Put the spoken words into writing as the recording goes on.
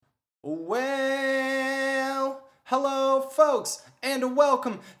Well, hello, folks, and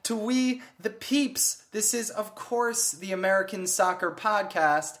welcome to We the Peeps. This is, of course, the American Soccer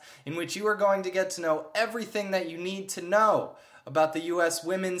Podcast, in which you are going to get to know everything that you need to know about the U.S.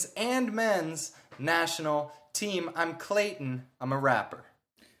 women's and men's national team. I'm Clayton. I'm a rapper.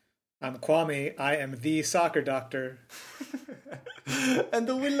 I'm Kwame. I am the soccer doctor. And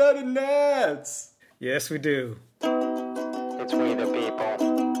do we love the Nets? Yes, we do. It's we the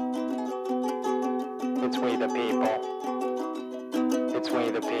people. It's we the people. It's we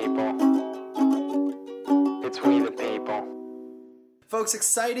the people. It's we the people. Folks,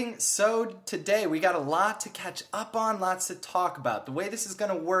 exciting. So today we got a lot to catch up on, lots to talk about. The way this is going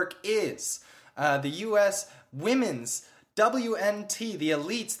to work is the U.S. women's WNT, the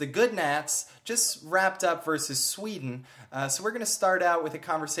elites, the good Nats, just wrapped up versus Sweden. So we're going to start out with a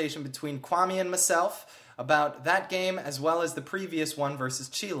conversation between Kwame and myself about that game as well as the previous one versus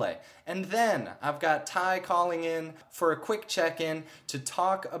Chile. And then I've got Ty calling in for a quick check-in to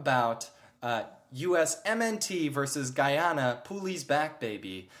talk about U.S. MNT versus Guyana, Pooley's back,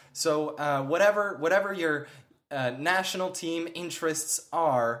 baby. So whatever your national team interests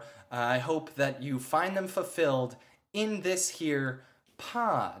are, I hope that you find them fulfilled in this here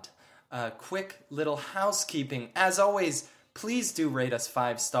pod. Quick little housekeeping. As always, please do rate us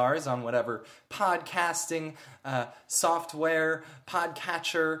 5 stars on whatever podcasting software,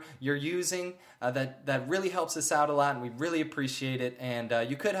 podcatcher you're using. That really helps us out a lot, and we really appreciate it. And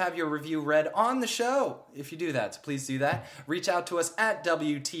you could have your review read on the show if you do that, so please do that. Reach out to us at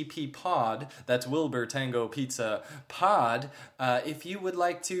WTP Pod. That's Wilbur Tango Pizza Pod. If you would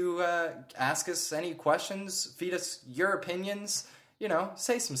like to ask us any questions, feed us your opinions,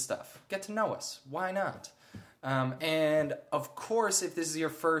 say some stuff. Get to know us. Why not? And of course, if this is your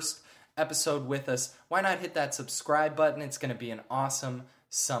first episode with us, why not hit that subscribe button? It's going to be an awesome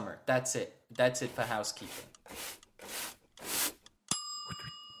summer. That's it. That's it for housekeeping.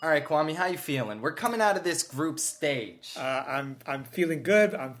 All right, Kwame, how you feeling? We're coming out of this group stage. I'm feeling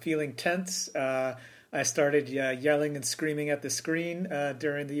good. I'm feeling tense. I started yelling and screaming at the screen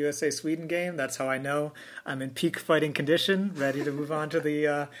during the USA-Sweden game. That's how I know I'm in peak fighting condition, ready to move on to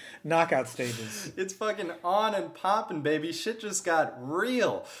the knockout stages. It's fucking on and popping, baby. Shit just got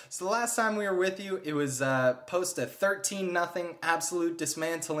real. So the last time we were with you, it was post a 13-0 absolute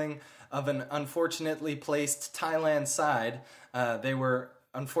dismantling of an unfortunately placed Thailand side. They were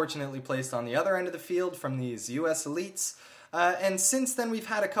unfortunately placed on the other end of the field from these U.S. elites. And since then, we've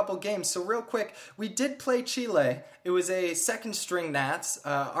had a couple games. So real quick, we did play Chile. It was a second-string Nats,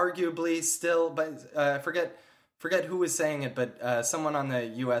 arguably still, but I forget who was saying it, but someone on the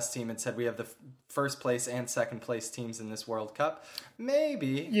U.S. team had said we have the first place and second place teams in this World Cup.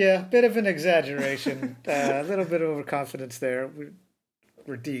 Maybe. Yeah, bit of an exaggeration. A little bit of overconfidence there.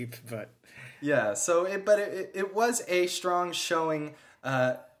 We're deep, but... Yeah, so it was a strong showing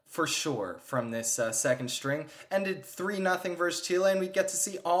for sure from this second string. Ended 3-0 versus Chile, and we get to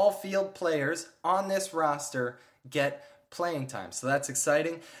see all field players on this roster get playing time. So that's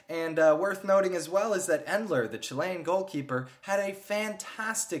exciting. And worth noting as well is that Endler, the Chilean goalkeeper, had a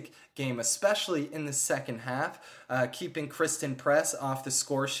fantastic game, especially in the second half, keeping Kristen Press off the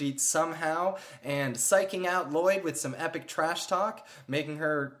score sheet somehow, and psyching out Lloyd with some epic trash talk, making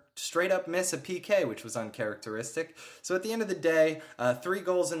her straight up miss a PK, which was uncharacteristic. So at the end of the day, 3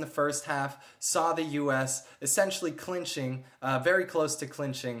 goals in the first half saw the U.S. essentially clinching, very close to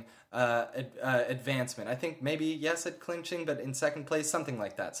clinching advancement. I think maybe, yes, at clinching, but in second place, something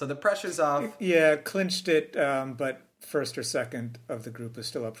like that. So the pressure's off. Yeah, clinched it, but first or second of the group is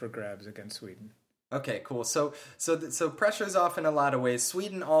still up for grabs against Sweden. Okay, cool. So pressure's off in a lot of ways.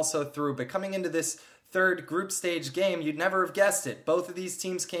 Sweden also through, but coming into this third group stage game, you'd never have guessed it. Both of these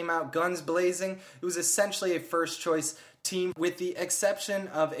teams came out guns blazing. It was essentially a first choice team, with the exception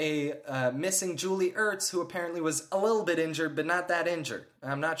of a missing Julie Ertz, who apparently was a little bit injured, but not that injured.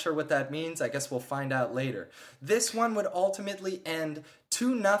 I'm not sure what that means. I guess we'll find out later. This one would ultimately end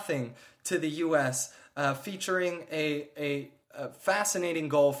 2-0 to the U.S., featuring a fascinating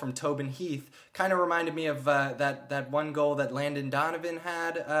goal from Tobin Heath. Kind of reminded me of that one goal that Landon Donovan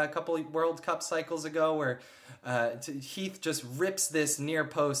had a couple World Cup cycles ago, where Heath just rips this near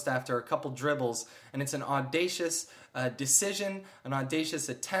post after a couple dribbles, and it's an audacious decision, an audacious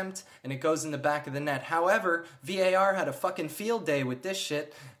attempt, and it goes in the back of the net. However, VAR had a fucking field day with this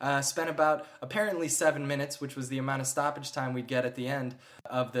shit. Spent about apparently 7 minutes, which was the amount of stoppage time we'd get at the end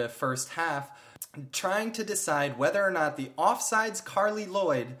of the first half, trying to decide whether or not the offsides Carly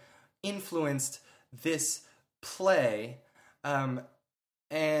Lloyd influenced this play.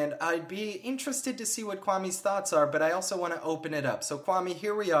 and I'd be interested to see what Kwame's thoughts are, but I also want to open it up. So Kwame,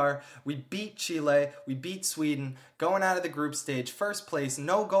 here we are. We beat Chile, we beat Sweden, going out of the group stage, first place,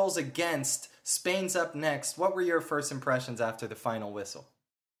 no goals against. Spain's up next. What were your first impressions after the final whistle?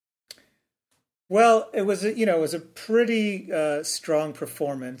 Well, it was a pretty strong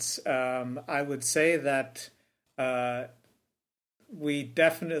performance. I would say that we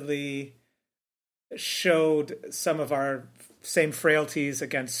definitely showed some of our same frailties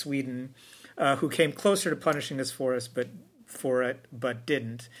against Sweden, who came closer to punishing us for it, but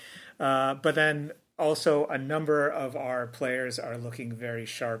didn't. But then also a number of our players are looking very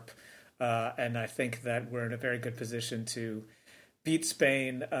sharp, and I think that we're in a very good position to beat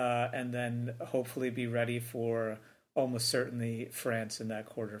Spain, and then hopefully be ready for almost certainly France in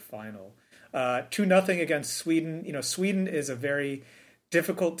that quarterfinal. 2-0 against Sweden. Sweden is a very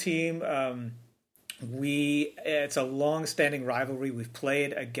difficult team. It's a long-standing rivalry. We've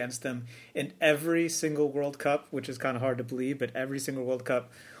played against them in every single World Cup, which is kind of hard to believe, but every single World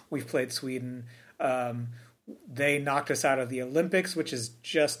Cup we've played Sweden. They knocked us out of the Olympics, which is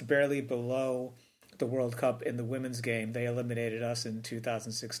just barely below the World Cup in the women's game. They eliminated us in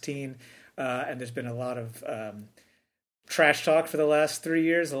 2016, and there's been a lot of trash talk for the last 3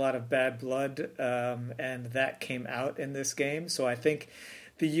 years, a lot of bad blood, and that came out in this game. So I think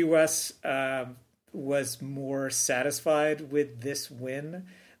the U.S. Was more satisfied with this win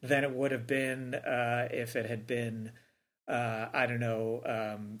than it would have been if it had been,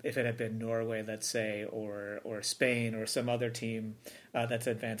 if it had been Norway, let's say, or Spain or some other team that's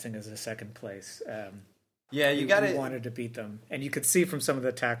advancing as a second place. We wanted to beat them, and you could see from some of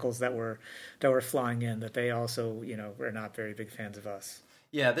the tackles that were flying in that they also, were not very big fans of us.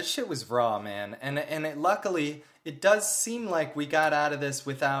 Yeah, this shit was raw, man, and luckily it does seem like we got out of this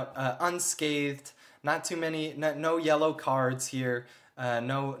without unscathed. Not too many, no yellow cards here.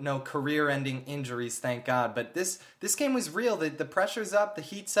 No career-ending injuries, thank God. But this game was real. The pressure's up, the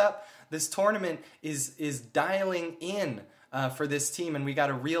heat's up. This tournament is dialing in for this team, and we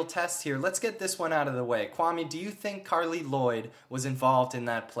got a real test here. Let's get this one out of the way. Kwame, do you think Carly Lloyd was involved in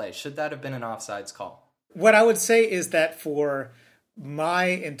that play? Should that have been an offsides call? What I would say is that for my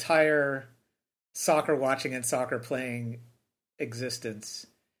entire soccer watching and soccer playing existence,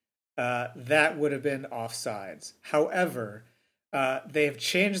 that would have been offsides. However, they have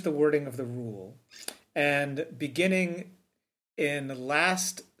changed the wording of the rule, and beginning in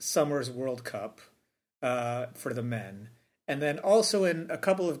last summer's World Cup for the men, and then also in a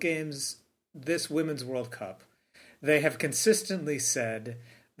couple of games this Women's World Cup, they have consistently said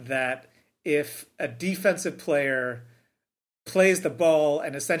that if a defensive player plays the ball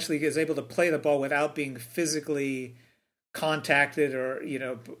and essentially is able to play the ball without being physically contacted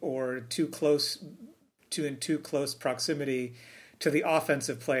or too close proximity to the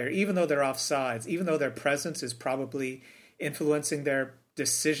offensive player, even though they're offsides, even though their presence is probably influencing their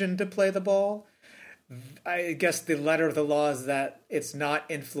decision to play the ball, I guess the letter of the law is that it's not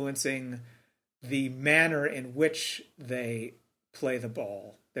influencing the manner in which they play the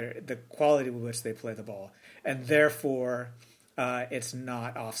ball, the quality with which they play the ball, and therefore it's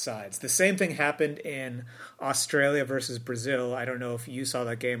not offsides. The same thing happened in Australia versus Brazil. I don't know if you saw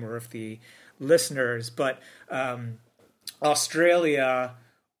that game or if the listeners, but Australia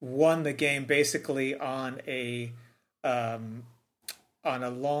won the game basically on a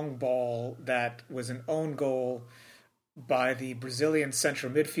long ball that was an own goal by the Brazilian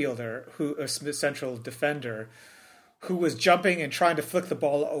central midfielder, central defender, who was jumping and trying to flick the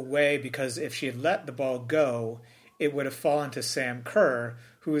ball away because if she had let the ball go, it would have fallen to Sam Kerr,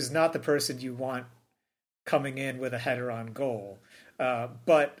 who is not the person you want coming in with a header on goal.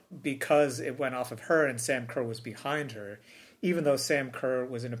 But because it went off of her and Sam Kerr was behind her, even though Sam Kerr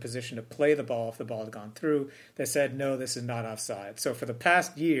was in a position to play the ball if the ball had gone through, they said, no, this is not offside. So for the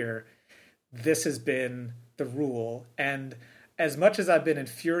past year, this has been the rule. And as much as I've been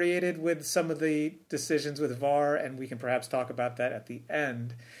infuriated with some of the decisions with VAR, and we can perhaps talk about that at the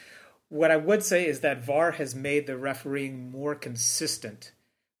end, what I would say is that VAR has made the refereeing more consistent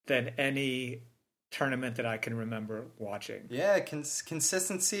than any tournament that I can remember watching. Yeah,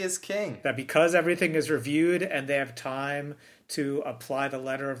 consistency is king. That because everything is reviewed and they have time to apply the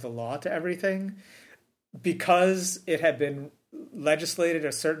letter of the law to everything, because it had been legislated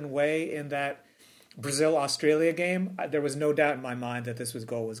a certain way in that Brazil-Australia game, there was no doubt in my mind that this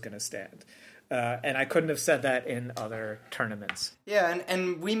goal was going to stand. And I couldn't have said that in other tournaments. Yeah,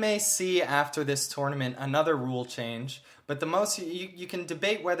 and we may see after this tournament another rule change, but the most you can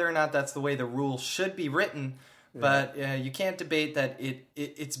debate whether or not that's the way the rule should be written, but you can't debate that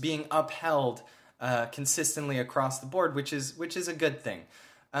it's being upheld consistently across the board, which is a good thing.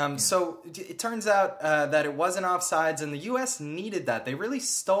 So it turns out that it wasn't offsides, and the U.S. needed that. They really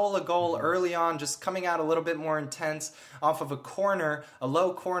stole a goal early on, just coming out a little bit more intense off of a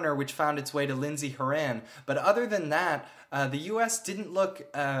low corner, which found its way to Lindsey Horan. But other than that, the U.S. didn't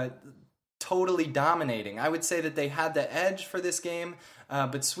look totally dominating. I would say that they had the edge for this game,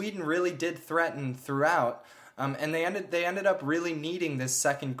 but Sweden really did threaten throughout. And they ended up really needing this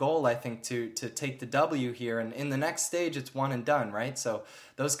second goal, I think, to take the W here. And in the next stage, it's one and done, right? So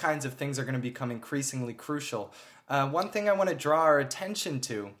those kinds of things are going to become increasingly crucial. One thing I want to draw our attention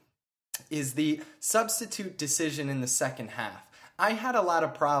to is the substitute decision in the second half. I had a lot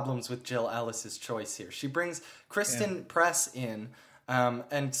of problems with Jill Ellis's choice here. She brings Kristen Press in.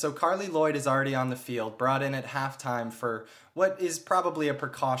 And so Carly Lloyd is already on the field, brought in at halftime for what is probably a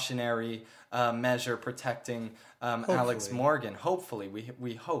precautionary measure protecting Alex Morgan. Hopefully,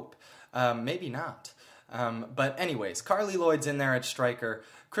 we hope. Maybe not. But anyways, Carly Lloyd's in there at striker.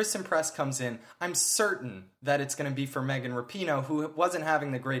 Kristen Press comes in. I'm certain that it's going to be for Megan Rapinoe, who wasn't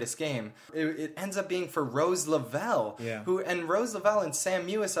having the greatest game. It ends up being for Rose Lavelle, and Rose Lavelle and Sam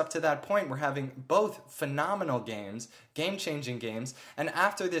Mewis up to that point were having both phenomenal games, game-changing games, and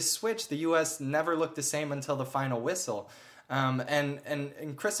after this switch, the U.S. never looked the same until the final whistle.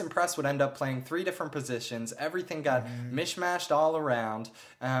 And Kristen Press would end up playing 3 different positions. Everything got mishmashed all around,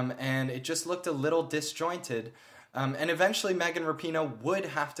 and it just looked a little disjointed. And eventually Megan Rapinoe would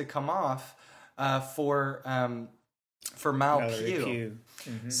have to come off for Mal Pugh.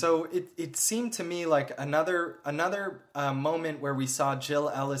 So it seemed to me like another moment where we saw Jill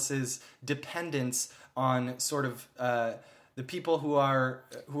Ellis's dependence on sort of the people who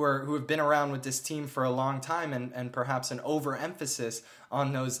have been around with this team for a long time, and perhaps an overemphasis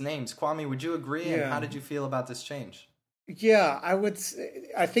on those names. Kwame, would you agree? Yeah. And how did you feel about this change? Yeah,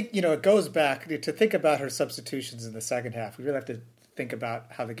 I think, it goes back to think about her substitutions in the second half. We really have to think about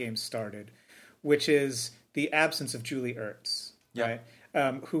how the game started, which is the absence of Julie Ertz, right?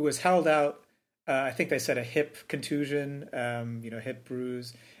 Who was held out, I think they said a hip contusion, hip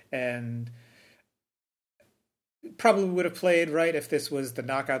bruise, and probably would have played, right, if this was the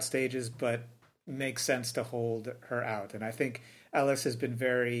knockout stages, but makes sense to hold her out. And I think Ellis has been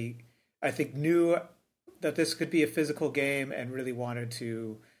knew that this could be a physical game and really wanted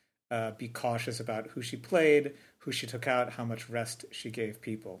to be cautious about who she played, who she took out, how much rest she gave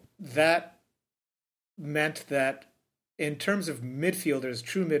people. That meant that in terms of midfielders,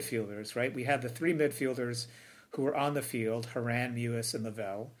 true midfielders, right, we had the 3 midfielders who were on the field, Horan, Mewis, and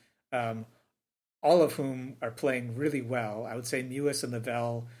Lavelle, all of whom are playing really well. I would say Mewis and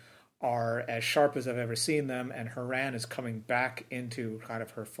Lavelle are as sharp as I've ever seen them, and Horan is coming back into kind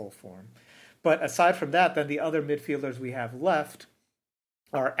of her full form. But aside from that, then the other midfielders we have left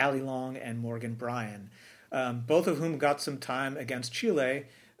are Ali Long and Morgan Bryan, both of whom got some time against Chile,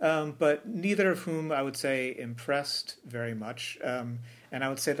 but neither of whom I would say impressed very much. And I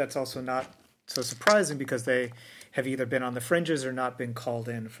would say that's also not so surprising because they have either been on the fringes or not been called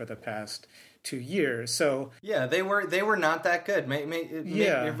in for the past 2 years. So yeah, they were not that good.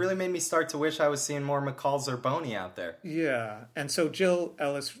 It really made me start to wish I was seeing more McCall Zerboni out there. Yeah, and so Jill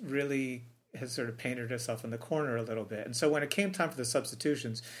Ellis really has sort of painted herself in the corner a little bit. And so when it came time for the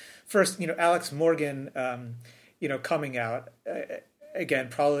substitutions, first, Alex Morgan, coming out, again,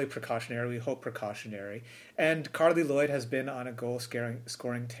 probably precautionary. We hope precautionary. And Carly Lloyd has been on a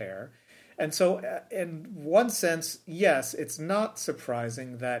goal-scoring tear. And so in one sense, yes, it's not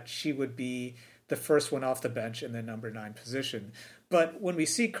surprising that she would be the first one off the bench in the number 9 position. But when we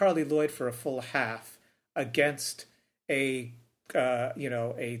see Carly Lloyd for a full half against a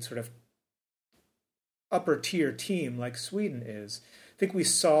sort of upper tier team like Sweden is, I think we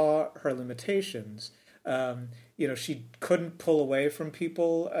saw her limitations. She couldn't pull away from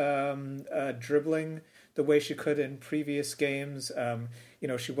people dribbling the way she could in previous games.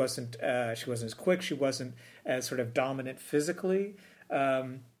 She wasn't as quick. She wasn't as sort of dominant physically,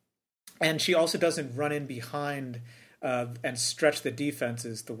 and she also doesn't run in behind and stretch the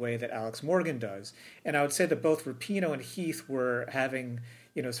defenses the way that Alex Morgan does. And I would say that both Rapinoe and Heath were having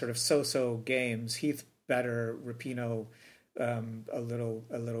sort of so-so games. Heath better, Rapinoe a little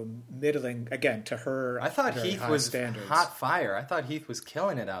middling, again, to her. I thought Heath was standards. Hot fire. I thought Heath was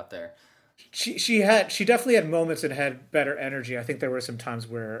killing it out there. She definitely had moments and had better energy. I think there were some times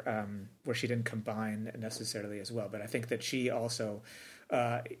where she didn't combine necessarily as well, but I think that she also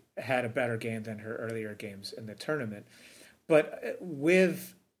had a better game than her earlier games in the tournament. But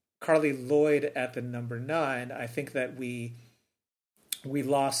with Carly Lloyd at the number 9, I think that we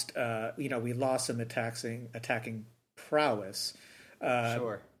lost in the attacking prowess.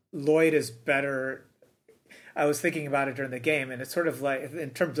 Sure. Lloyd is better. I was thinking about it during the game, and it's sort of like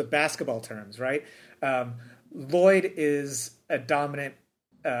in terms of basketball terms, right? Lloyd is a dominant,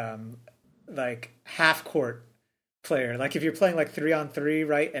 like half court player. Like if you're playing like 3-on-3,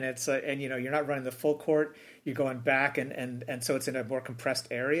 right, and it's and you're not running the full court, you're going back, and so it's in a more compressed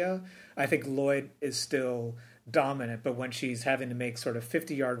area. I think Lloyd is still dominant, but when she's having to make sort of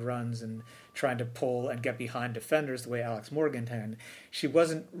 50-yard runs and trying to pull and get behind defenders the way Alex Morgan can, she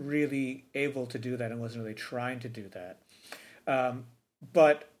wasn't really able to do that and wasn't really trying to do that.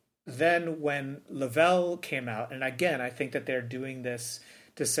 But then when Lavelle came out, and again, I think that they're doing this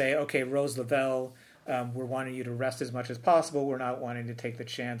to say, okay, Rose Lavelle, we're wanting you to rest as much as possible. We're not wanting to take the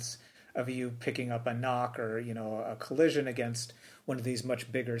chance of you picking up a knock or, a collision against one of these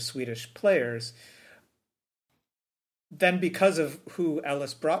much bigger Swedish players. Then because of who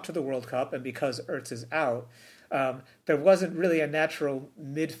Ellis brought to the World Cup and because Ertz is out, there wasn't really a natural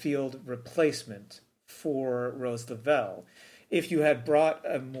midfield replacement for Rose Lavelle. If you had brought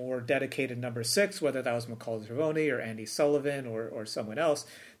a more dedicated number 6, whether that was McCall Trevoni or Andy Sullivan or someone else,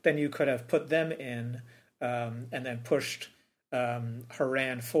 then you could have put them in and then pushed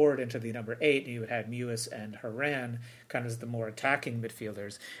Haran forward into the number 8. You would have Mewis and Haran kind of as the more attacking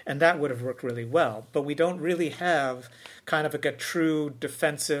midfielders, and that would have worked really well. But we don't really have kind of like a true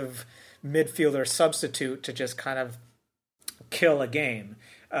defensive midfielder substitute to just kind of kill a game,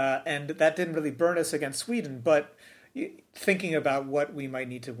 and that didn't really burn us against Sweden. But thinking about what we might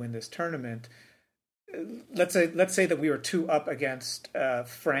need to win this tournament, let's say that we were 2 up against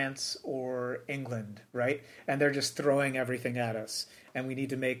France or England, right? And they're just throwing everything at us, and we need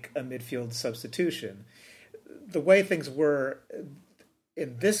to make a midfield substitution. The way things were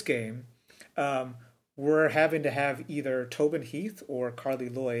in this game, we're having to have either Tobin Heath or Carly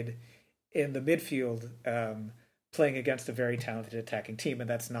Lloyd in the midfield playing against a very talented attacking team, and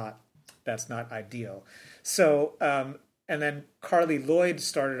that's not ideal. So. And then Carly Lloyd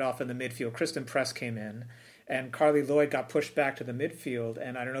started off in the midfield. Kristen Press came in, and Carly Lloyd got pushed back to the midfield.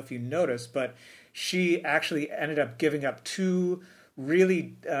 And I don't know if you noticed, but she actually ended up giving up 2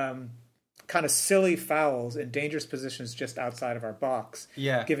 really kind of silly fouls in dangerous positions just outside of our box.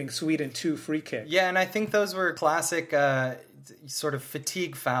 Yeah. Giving Sweden 2 free kicks. Yeah, and I think those were classic sort of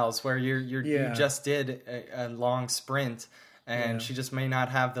fatigue fouls where you just did a long sprint, and she just may not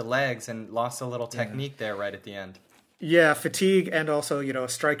have the legs and lost a little technique there right at the end. Yeah, fatigue and also, a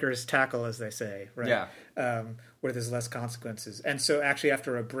striker's tackle, as they say, right? Yeah. Where there's less consequences. And so actually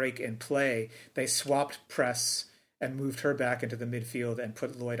after a break in play, they swapped Press and moved her back into the midfield and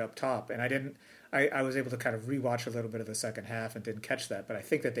put Lloyd up top. And I was able to kind of rewatch a little bit of the second half and didn't catch that. But I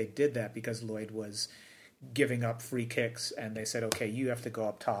think that they did that because Lloyd was giving up free kicks, and they said, okay, you have to go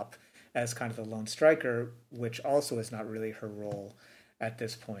up top as kind of the lone striker, which also is not really her role at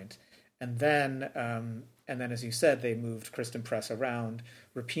this point. And then, as you said, they moved Kristen Press around.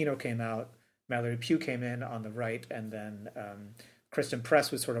 Rapinoe came out. Mallory Pugh came in on the right, and then Kristen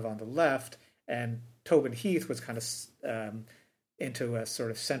Press was sort of on the left, and Tobin Heath was kind of into a sort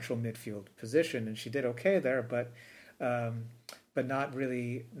of central midfield position, and she did okay there, but not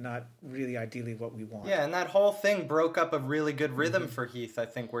really ideally what we want. Yeah, and that whole thing broke up a really good rhythm for Heath, I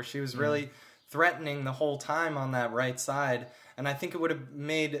think, where she was really threatening the whole time on that right side. And I think it would have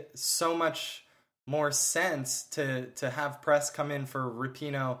made so much more sense to have Press come in for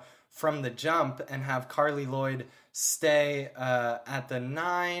Rapinoe from the jump and have Carly Lloyd stay at the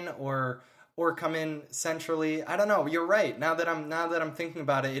 9 or come in centrally. I don't know. You're right. Now that I'm thinking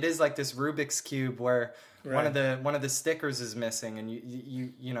about it, it is like this Rubik's cube where one of the stickers is missing, and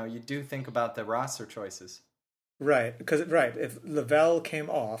you do think about the roster choices. Right, because if Lavelle came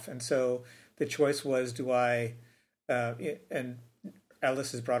off, and so the choice was, do I and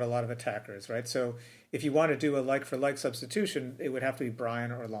Ellis has brought a lot of attackers, right? So if you want to do a like-for-like substitution, it would have to be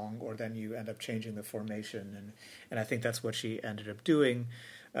Bryan or Long, or then you end up changing the formation. And I think that's what she ended up doing.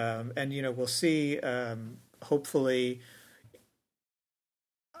 And we'll see. Hopefully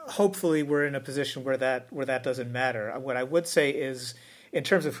we're in a position where that doesn't matter. What I would say is, in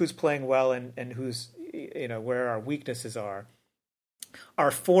terms of who's playing well and who's, where our weaknesses are,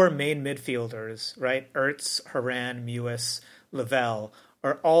 our 4 main midfielders, right? Ertz, Haran, Mewis, Lavelle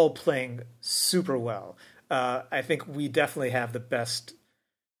are all playing super well. I think we definitely have the best,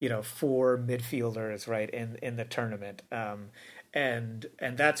 4 midfielders, right, in the tournament, and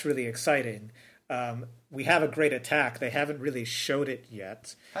that's really exciting. We have a great attack. They haven't really showed it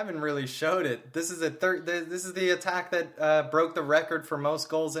yet. This is this is the attack that broke the record for most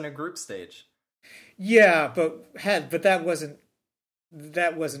goals in a group stage. Yeah, but that wasn't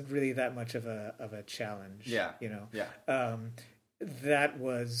really that much of a challenge. Yeah. Yeah. that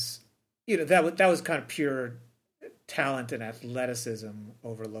was, that was kind of pure talent and athleticism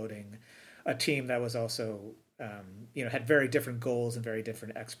overloading a team that was also, had very different goals and very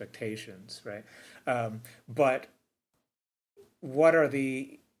different expectations, right? But what are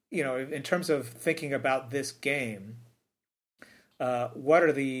the, in terms of thinking about this game, what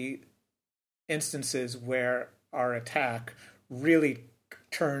are the instances where our attack really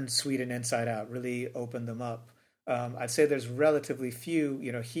turned Sweden inside out, really opened them up? I'd say there's relatively few.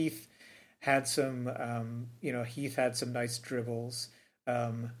 Heath had some, Heath had some nice dribbles.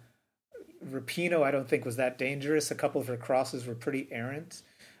 Rapinoe, I don't think was that dangerous. A couple of her crosses were pretty errant.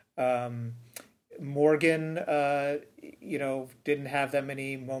 Morgan, didn't have that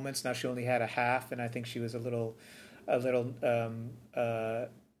many moments. Now she only had a half, and I think she was a little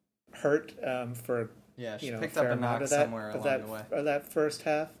hurt for she picked up a knock somewhere along the way of that first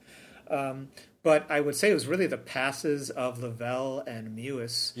half. But I would say it was really the passes of Lavelle and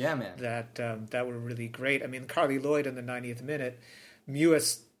Mewis that were really great. I mean, Carly Lloyd in the 90th minute,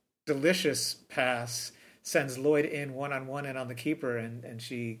 Mewis' delicious pass sends Lloyd in one-on-one and on the keeper, and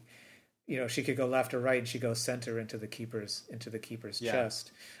she, she could go left or right, and she goes center into the keeper's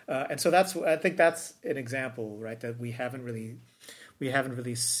chest. And so I think that's an example, right, that we haven't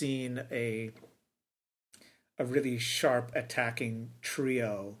really seen a really sharp attacking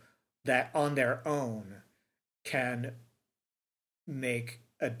trio that on their own can make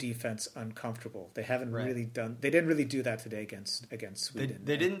a defense uncomfortable. They haven't really done. They didn't really do that today against Sweden.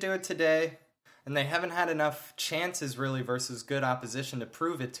 They didn't do it today, and they haven't had enough chances really versus good opposition to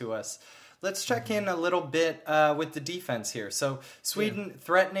prove it to us. Let's check in a little bit with the defense here. So Sweden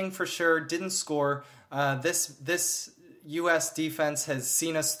threatening for sure, didn't score. This U.S. defense has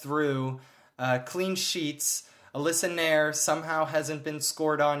seen us through clean sheets. Alyssa Nair somehow hasn't been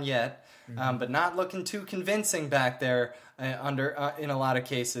scored on yet, but not looking too convincing back there in a lot of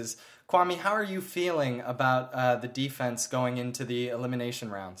cases. Kwame, how are you feeling about the defense going into the elimination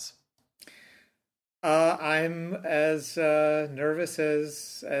rounds? I'm as nervous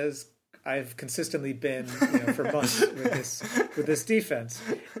as I've consistently been for months with this defense.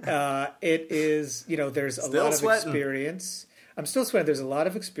 It is, there's a lot of experience. I'm still sweating. There's a lot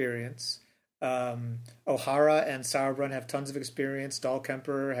of experience. O'Hara and Sauerbrunn have tons of experience.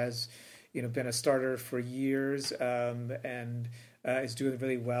 Dahlkemper has, been a starter for years and is doing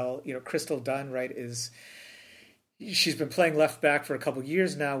really well. Crystal Dunn, right, she's been playing left back for a couple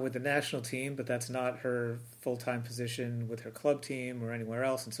years now with the national team, but that's not her full-time position with her club team or anywhere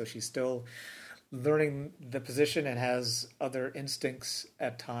else, and so she's still learning the position and has other instincts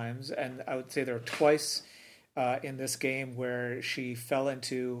at times. And I would say there are twice in this game where she fell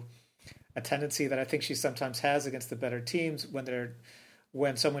into a tendency that I think she sometimes has against the better teams.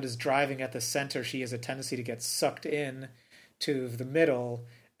 When someone is driving at the center, she has a tendency to get sucked in to the middle,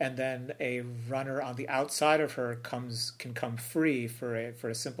 and then a runner on the outside of her can come free for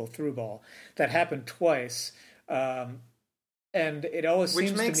a simple through ball. That happened twice, and it always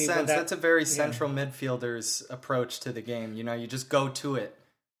seems to me... Which makes sense. That's a very central midfielder's approach to the game. You just go to it.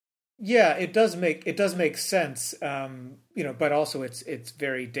 Yeah, it does make sense, but also it's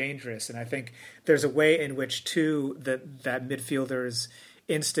very dangerous, and I think there's a way in which too that midfielder's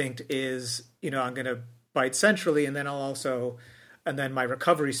instinct is, I'm going to bite centrally, and then my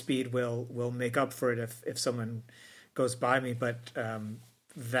recovery speed will make up for it if someone goes by me, but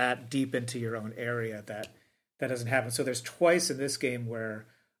that deep into your own area that doesn't happen. So there's twice in this game where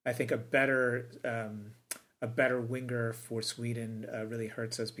I think a better winger for Sweden really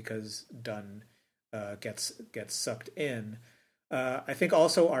hurts us because Dunn gets sucked in. I think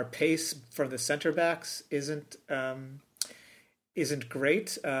also our pace from the center backs isn't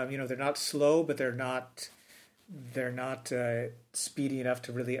great. They're not slow, but they're not speedy enough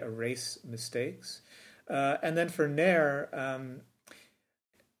to really erase mistakes. And then for Nair,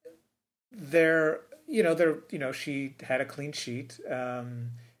 she had a clean sheet.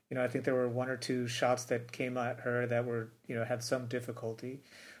 I think there were one or two shots that came at her that were, had some difficulty,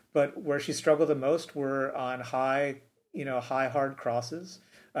 but where she struggled the most were on high hard crosses,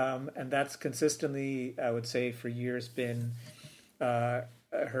 and that's consistently, I would say, for years been her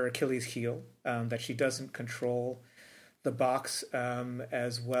Achilles heel. That she doesn't control the box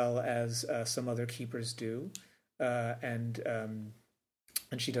as well as some other keepers do, and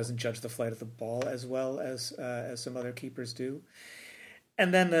she doesn't judge the flight of the ball as well as some other keepers do.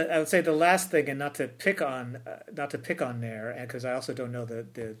 And then I would say the last thing, and not to pick on Nair, and because I also don't know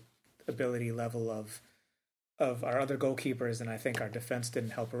the ability level of our other goalkeepers, and I think our defense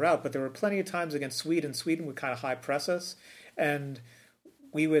didn't help her out. But there were plenty of times against Sweden. Sweden would kind of high press us, and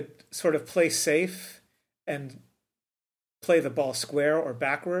we would sort of play safe and play the ball square or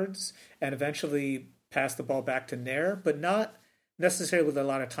backwards and eventually pass the ball back to Nair, but not necessarily with a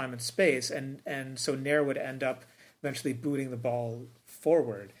lot of time and space. And so Nair would end up eventually booting the ball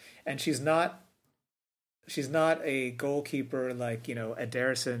forward. And she's not a goalkeeper like,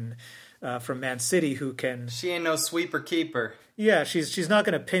 Ederson from Man City who can... She ain't no sweeper keeper. Yeah, she's not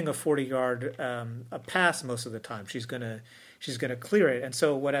going to ping a 40-yard a pass most of the time. She's gonna clear it. And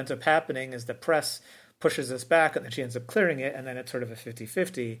so what ends up happening is the press pushes us back, and then she ends up clearing it, and then it's sort of a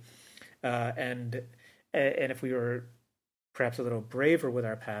 50-50. And if we were perhaps a little braver with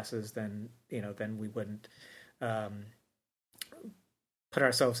our passes, then we wouldn't put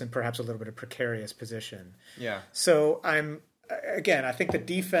ourselves in perhaps a little bit of precarious position. Yeah. So I think the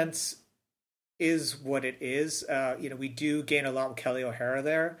defense is what it is. We do gain a lot with Kelly O'Hara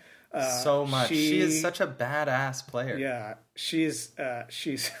there. So much. She is such a badass player. Yeah, she's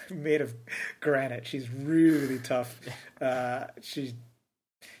made of granite. She's really tough. She's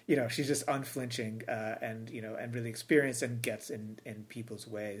just unflinching and really experienced and gets in people's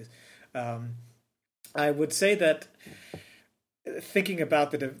ways. I would say that thinking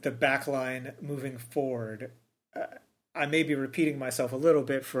about the back line moving forward, I may be repeating myself a little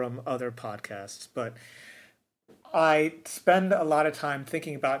bit from other podcasts, but I spend a lot of time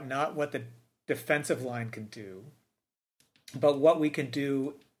thinking about not what the defensive line can do, but what we can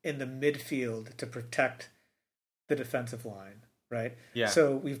do in the midfield to protect the defensive line, right? Yeah.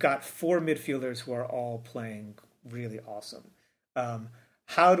 So we've got 4 midfielders who are all playing really awesome.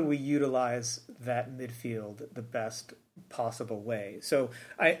 How do we utilize that midfield the best possible way? So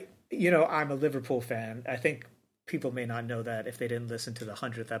I'm a Liverpool fan. I think people may not know that if they didn't listen to the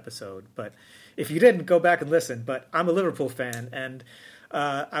 100th episode, but if you didn't, go back and listen. But I'm a Liverpool fan, and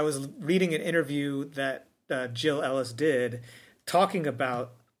I was reading an interview that Jill Ellis did talking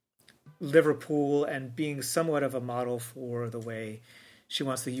about Liverpool and being somewhat of a model for the way she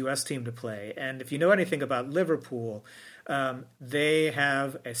wants the U.S. team to play. And if you know anything about Liverpool, they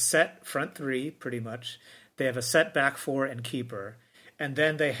have a set front three, pretty much. They have a set back four and keeper. And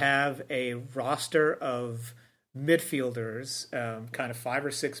then they have a roster of midfielders, kind of 5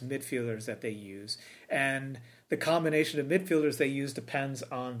 or 6 midfielders that they use. And the combination of midfielders they use depends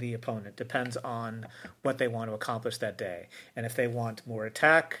on the opponent, depends on what they want to accomplish that day. And if they want more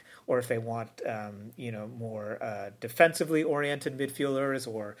attack, or if they want, more defensively oriented midfielders,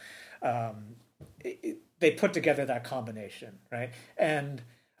 or they put together that combination, right? And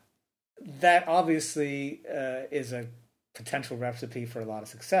that obviously is a potential recipe for a lot of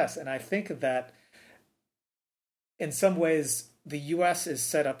success. And I think that in some ways, the U.S. is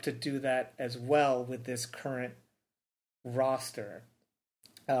set up to do that as well with this current roster.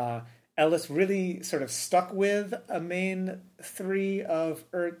 Ellis really sort of stuck with a main 3 of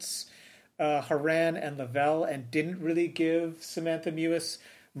Ertz, Haran, and Lavelle, and didn't really give Samantha Mewis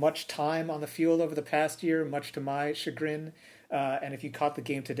much time on the field over the past year, much to my chagrin. And if you caught the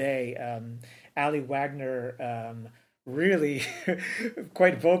game today, Ali Wagner really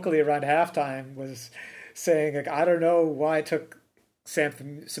quite vocally around halftime was saying, like, I don't know why it took Samantha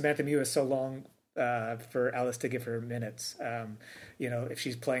Mewis so long for Ellis to give her minutes, if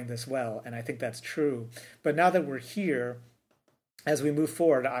she's playing this well. And I think that's true. But now that we're here, as we move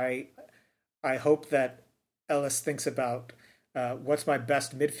forward, I hope that Ellis thinks about what's my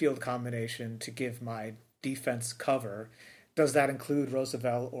best midfield combination to give my defense cover. Does that include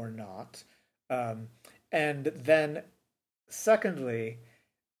Roosevelt or not? And then, secondly,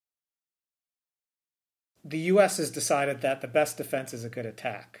 the U.S. has decided that the best defense is a good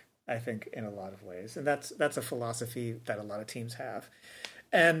attack, I think, in a lot of ways. And that's a philosophy that a lot of teams have.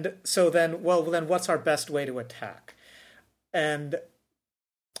 And so then what's our best way to attack? And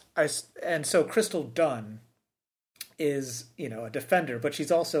so Crystal Dunn is, a defender, but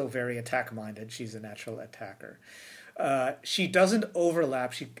she's also very attack-minded. She's a natural attacker. She doesn't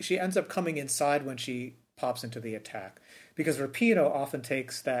overlap. She ends up coming inside when she pops into the attack, because Rapinoe often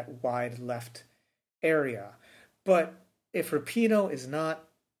takes that wide left area. But if Rapinoe is not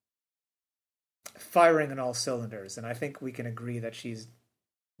firing on all cylinders, and I think we can agree that she's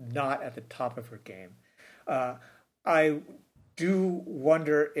not at the top of her game, I do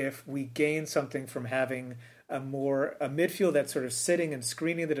wonder if we gain something from having a midfield that's sort of sitting and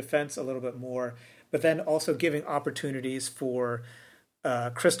screening the defense a little bit more, but then also giving opportunities for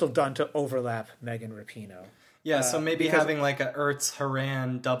Crystal Dunn to overlap Megan Rapinoe. Yeah, so maybe having like a Ertz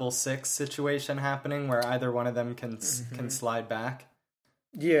Haran 6-6 situation happening where either one of them can slide back.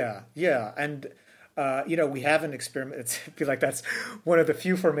 Yeah, and we haven't experimented. I feel like that's one of the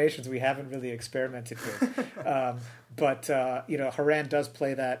few formations we haven't really experimented with. But Haran does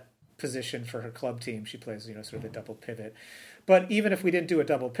play that position for her club team. She plays, sort of the double pivot. But even if we didn't do a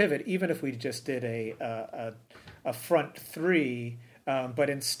double pivot, even if we just did a front three, but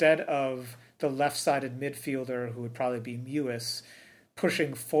instead of the left-sided midfielder, who would probably be Mewis,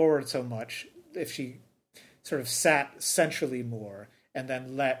 pushing forward so much, if she sort of sat centrally more and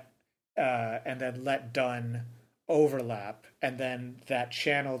then let Dunn overlap, and then that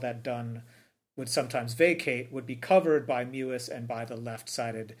channel that Dunn would sometimes vacate would be covered by Mewis, and by the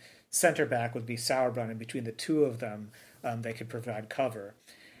left-sided center back would be Sauerbrunn, and between the two of them, they could provide cover.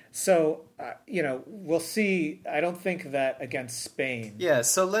 So, we'll see. I don't think that against Spain. Yeah,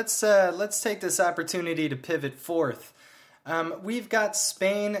 so let's take this opportunity to pivot forth. We've got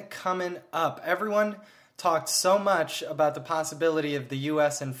Spain coming up. Everyone talked so much about the possibility of the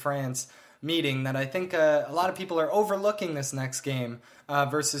U.S. and France meeting that I think a lot of people are overlooking this next game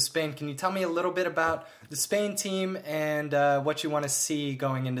versus Spain. Can you tell me a little bit about the Spain team and what you want to see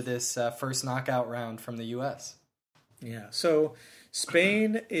going into this first knockout round from the U.S.? Yeah, so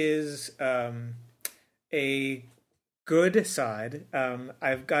Spain is a good side.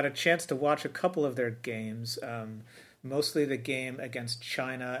 I've got a chance to watch a couple of their games, mostly the game against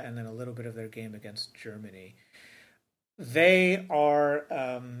China and then a little bit of their game against Germany. They are,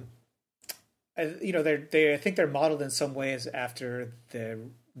 I think they're modeled in some ways after the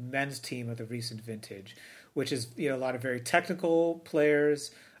men's team of the recent vintage, which is, a lot of very technical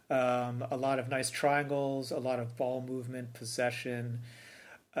players, a lot of nice triangles, a lot of ball movement, possession.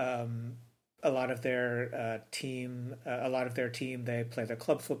 A lot of their team, they play their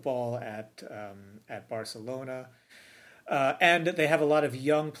club football at Barcelona, and they have a lot of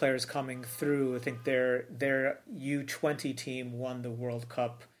young players coming through. I think their U20 team won the World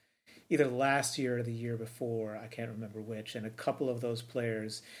Cup either last year or the year before. I can't remember which. And a couple of those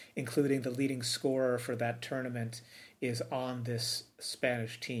players, including the leading scorer for that tournament, is on this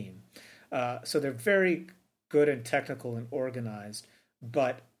Spanish team. So they're very good and technical and organized,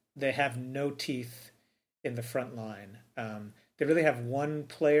 but they have no teeth in the front line. They really have one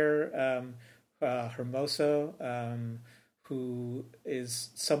player, Hermoso, who is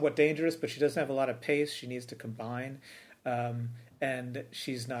somewhat dangerous, but she doesn't have a lot of pace. She needs to combine. And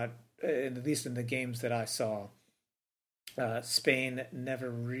she's not, at least in the games that I saw, Spain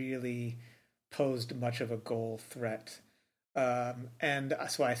never really posed much of a goal threat. And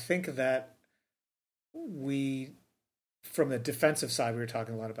so I think that from the defensive side, we were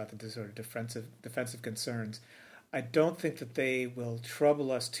talking a lot about the sort of defensive concerns. I don't think that they will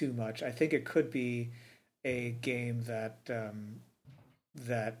trouble us too much. I think it could be a game that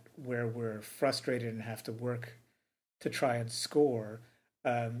where we're frustrated and have to work to try and score.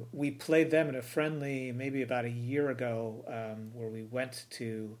 We played them in a friendly maybe about a year ago, where we went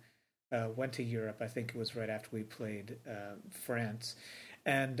to Europe. I think it was right after we played France,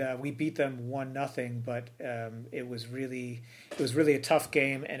 and we beat them 1-0. But it was really a tough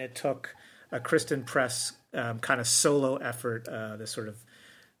game, and it took a Kristen Press kind of solo effort, this sort of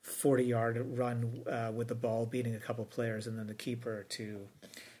 40-yard run with the ball, beating a couple players, and then the keeper to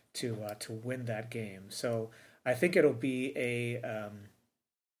win that game. So I think it'll be a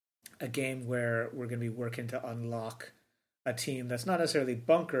game where we're going to be working to unlock a team that's not necessarily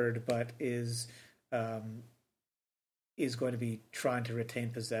bunkered, but is going to be trying to retain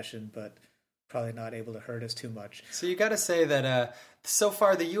possession, but probably not able to hurt us too much. So you got to say that so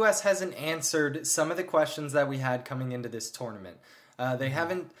far the U.S. hasn't answered some of the questions that we had coming into this tournament. They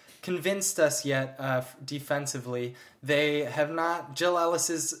haven't convinced us yet defensively. They have not. Jill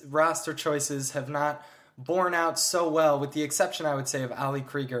Ellis's roster choices have not borne out so well, with the exception, I would say, of Ali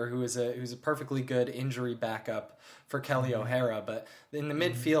Krieger, who's a perfectly good injury backup for Kelly O'Hara. But in the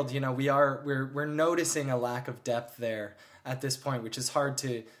midfield, we're noticing a lack of depth there at this point, which is hard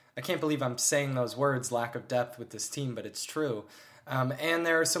to. I can't believe I'm saying those words, lack of depth with this team, but it's true. And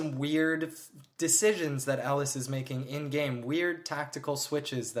there are some weird decisions that Ellis is making in game, weird tactical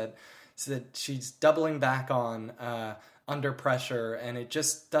switches that she's doubling back on under pressure, and it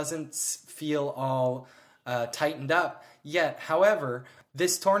just doesn't feel all tightened up yet. However,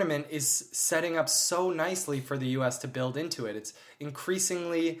 this tournament is setting up so nicely for the U.S. to build into it. It's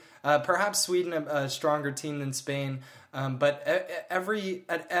increasingly, perhaps Sweden a stronger team than Spain, but at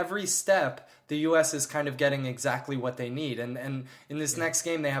every step, the U.S. is kind of getting exactly what they need. And in this next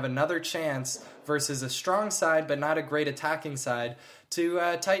game, they have another chance versus a strong side, but not a great attacking side, to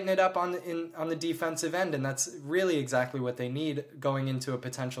tighten it up on the defensive end. And that's really exactly what they need going into a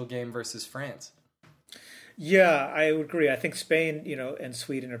potential game versus France. Yeah, I would agree. I think Spain, and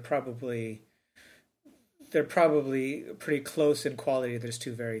Sweden are probably pretty close in quality. There's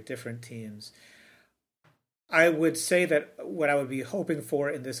two very different teams. I would say that what I would be hoping for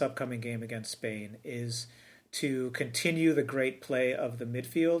in this upcoming game against Spain is to continue the great play of the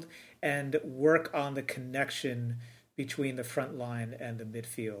midfield and work on the connection between the front line and the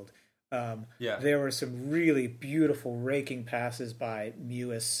midfield. There were some really beautiful raking passes by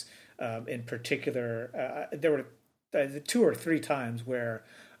Mewis in particular. There were 2 or 3 times where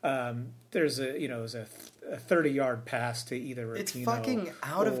there's it was a 30-yard pass to either Rapinoe. It's fucking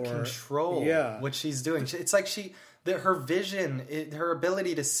out of control. What she's doing. It's like her vision, her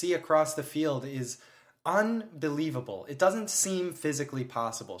ability to see across the field is unbelievable. It doesn't seem physically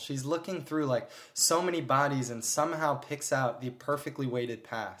possible. She's looking through like so many bodies and somehow picks out the perfectly weighted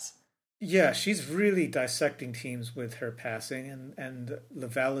pass. Yeah, she's really dissecting teams with her passing, and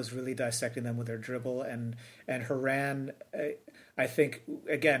Lavelle is really dissecting them with her dribble, and Horan, I think,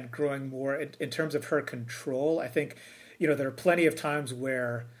 again, growing more in terms of her control. I think, there are plenty of times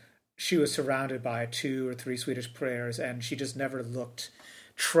where she was surrounded by 2 or 3 Swedish players, and she just never looked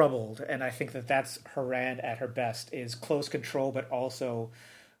troubled. And I think that's Horan at her best, is close control, but also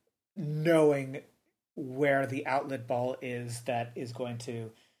knowing where the outlet ball is that is going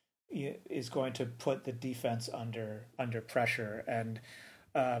to put the defense under pressure. And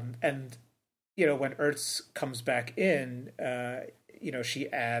when Ertz comes back in, she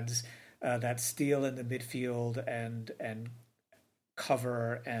adds that steal in the midfield and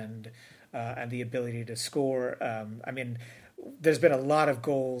cover and the ability to score. There's been a lot of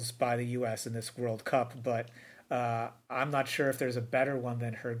goals by the U.S. in this World Cup, but I'm not sure if there's a better one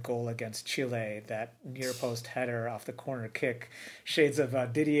than her goal against Chile, that near post header off the corner kick, shades of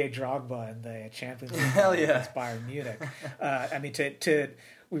Didier Drogba in the Champions League against Bayern Munich.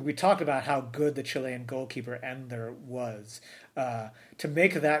 We talked about how good the Chilean goalkeeper Ender was. To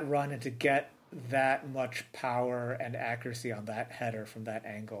make that run and to get that much power and accuracy on that header from that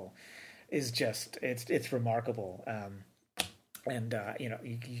angle is just it's remarkable.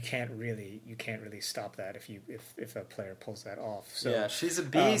 You can't really stop that if a player pulls that off. So yeah, she's a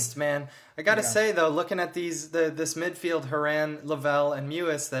beast, man. I gotta say though, looking at this midfield, Horan, Lavelle, and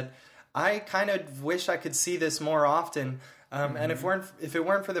Mewis, that I kind of wish I could see this more often. And if it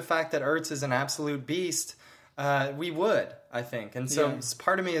weren't for the fact that Ertz is an absolute beast, we would, I think. And so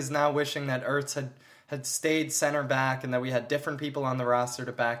part of me is now wishing that Ertz had stayed center back and that we had different people on the roster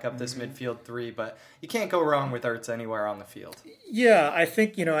to back up this midfield 3. But you can't go wrong with Ertz anywhere on the field. Yeah, I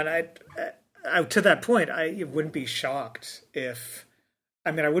think, and I to that point, I wouldn't be shocked if...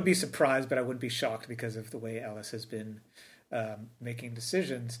 I would be surprised, but I wouldn't be shocked because of the way Ellis has been making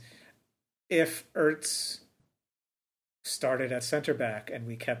decisions. If Ertz started at center back and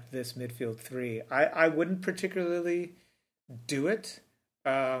we kept this midfield 3, I wouldn't particularly do it.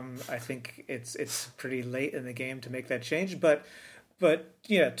 I think it's pretty late in the game to make that change, but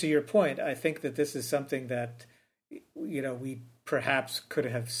to your point, I think that this is something that we perhaps could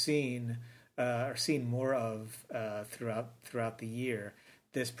have seen or seen more of throughout the year.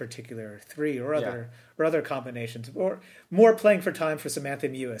 This particular 3 or other combinations, or more playing for time for Samantha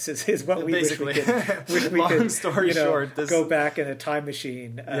Mewis is what we basically wish we could story short, go back in a time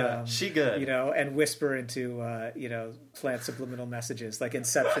machine. She good, and whisper into plant subliminal messages like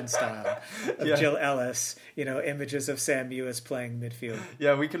Inception style of Jill Ellis, images of Sam Mewis playing midfield.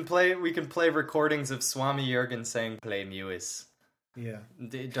 Yeah, we can play recordings of Swami Jurgen saying "Play Mewis." Yeah,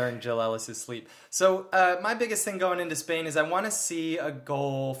 during Jill Ellis's sleep. So my biggest thing going into Spain is I want to see a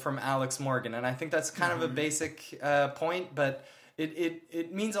goal from Alex Morgan, and I think that's kind of a basic point, but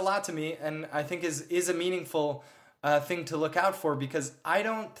it means a lot to me, and I think is a meaningful thing to look out for, because I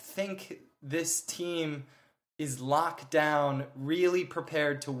don't think this team is locked down, really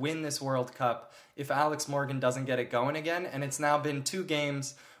prepared to win this World Cup if Alex Morgan doesn't get it going again. And it's now been 2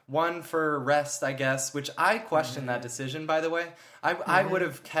 games. One for rest, I guess, which I question that decision, by the way. I would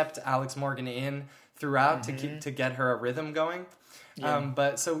have kept Alex Morgan in throughout to get her a rhythm going.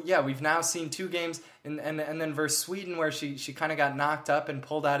 Yeah. We've now seen 2 games, and then versus Sweden, where she kind of got knocked up and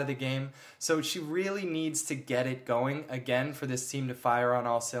pulled out of the game. So she really needs to get it going again for this team to fire on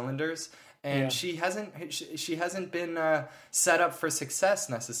all cylinders. And she hasn't been set up for success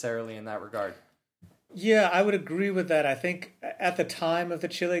necessarily in that regard. Yeah, I would agree with that. I think at the time of the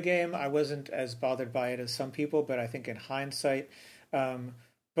Chile game, I wasn't as bothered by it as some people, but I think in hindsight,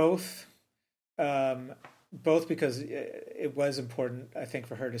 both because it was important, I think,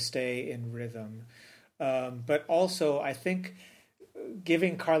 for her to stay in rhythm, but also I think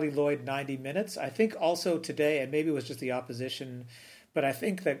giving Carly Lloyd 90 minutes, I think also today, and maybe it was just the opposition, but I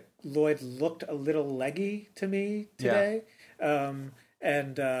think that Lloyd looked a little leggy to me today. Yeah.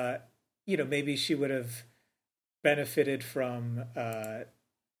 Maybe she would have benefited from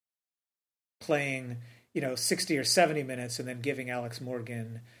playing, 60 or 70 minutes and then giving Alex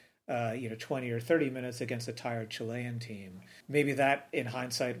Morgan 20 or 30 minutes against a tired Chilean team. Maybe that, in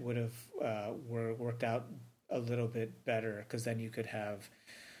hindsight, would have worked out a little bit better, because then you could have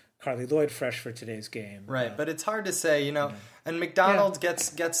Carly Lloyd fresh for today's game. Right, but it's hard to say, and McDonald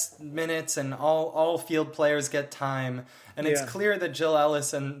gets minutes, and all field players get time, and it's clear that Jill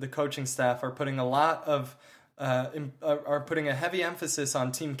Ellis and the coaching staff are putting are putting a heavy emphasis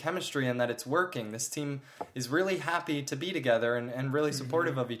on team chemistry and that it's working. This team is really happy to be together and really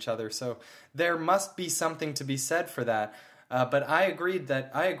supportive of each other. So there must be something to be said for that. But I agree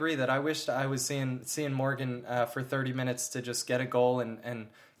that I wished I was seeing Morgan for 30 minutes to just get a goal and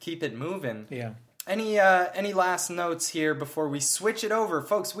keep it moving. Yeah. Any last notes here before we switch it over,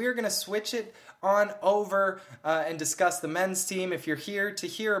 folks? We are going to switch it on over and discuss the men's team. If you're here to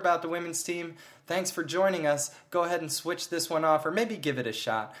hear about the women's team, thanks for joining us. Go ahead and switch this one off, or maybe give it a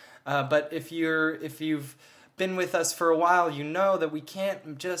shot. But if you've been with us for a while, you know that we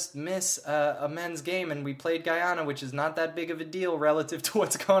can't just miss a men's game, and we played Guyana, which is not that big of a deal relative to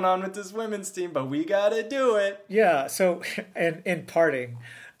what's going on with this women's team, but we gotta do it. Yeah. So, and in parting,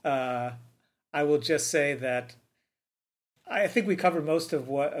 I will just say that I think we covered most of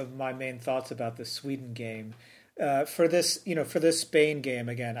my main thoughts about the Sweden game. For this Spain game,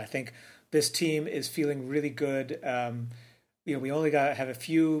 again, I think this team is feeling really good. We only have a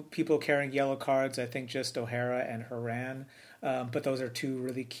few people carrying yellow cards. I think just O'Hara and Haran, but those are two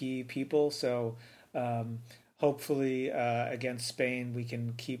really key people. So hopefully against Spain, we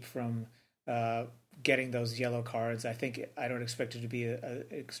can keep from getting those yellow cards. I don't expect it to be an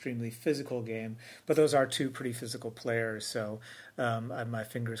extremely physical game, but those are two pretty physical players. So I have my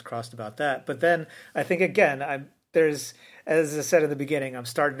fingers crossed about that. But then I think, again, as I said in the beginning, I'm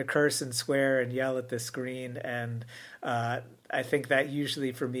starting to curse and swear and yell at the screen. And I think that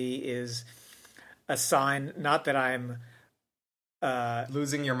usually for me is a sign, not that I'm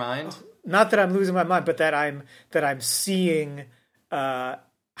losing your mind, not that I'm losing my mind, but that I'm seeing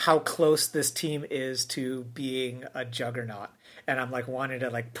how close this team is to being a juggernaut, and I'm wanting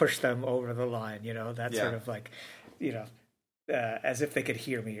to push them over the line, sort of as if they could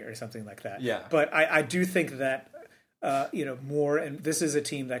hear me or something like that. Yeah. But I do think that more, and this is a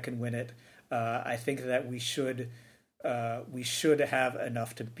team that can win it. I think that we should have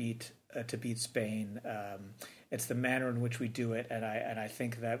enough to beat Spain. It's the manner in which we do it, and I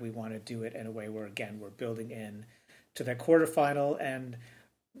think that we want to do it in a way where, again, we're building in to that quarterfinal. And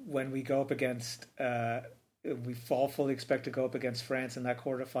when we go up against, we fully expect to go up against France in that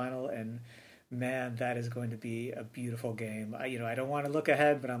quarterfinal, and man, that is going to be a beautiful game. I don't want to look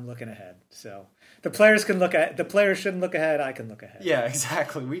ahead, but I'm looking ahead. So the players shouldn't look ahead. I can look ahead. Yeah,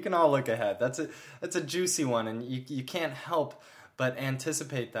 exactly. We can all look ahead. That's a juicy one, and you can't help but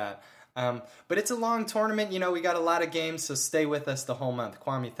anticipate that. But it's a long tournament. We got a lot of games, so stay with us the whole month.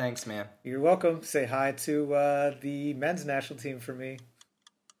 Kwame, thanks, man. You're welcome. Say hi to the men's national team for me.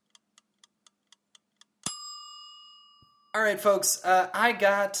 All right, folks. I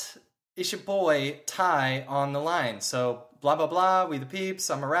got it's your boy Ty on the line. So blah blah blah. We the peeps.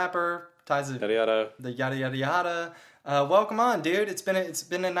 I'm a rapper. Ty's Yada yada. The yada yada yada. Welcome on, dude. It's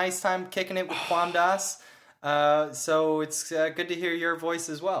been a nice time kicking it with Kwam Das. So it's good to hear your voice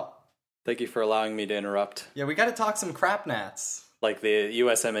as well. Thank you for allowing me to interrupt. Yeah, we got to talk some crap nats. Like the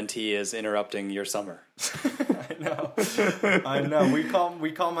USMNT is interrupting your summer. I know.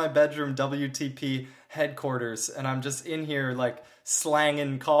 We call my bedroom WTP headquarters, and I'm just in here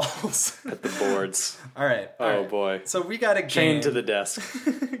slanging calls at the boards. All right. Oh boy. So we got a game. Chained to the desk.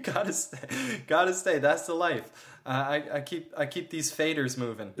 Gotta stay. That's the life. I keep these faders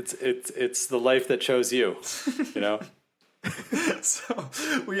moving. It's the life that chose you. So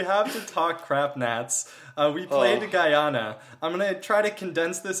we have to talk crap nats. We played Guyana. I'm gonna try to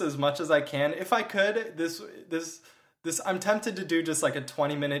condense this as much as I can. If I could, this I'm tempted to do just a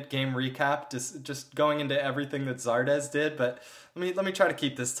 20-minute game recap, just going into everything that Zardes did. But let me try to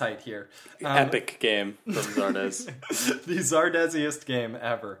keep this tight here. Epic game from Zardes. The Zardesiest game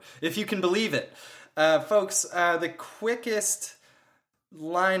ever, if you can believe it, folks. The quickest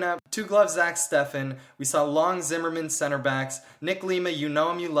lineup: 2 gloves, Zach Steffen. We saw Long Zimmerman center backs, Nick Lima, you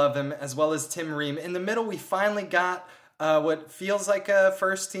know him, you love him, as well as Tim Ream. In the middle, we finally got what feels like a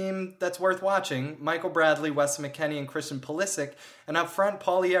first team that's worth watching: Michael Bradley, Weston McKennie, and Christian Pulisic. And up front,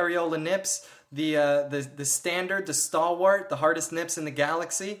 Paulie Areola Nips, the standard, the stalwart, the hardest nips in the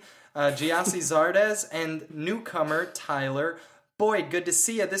galaxy, Giassi Zardes, and newcomer Tyler Boyd. Good to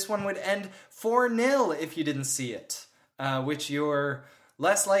see you. This one would end 4-0 if you didn't see it, which you're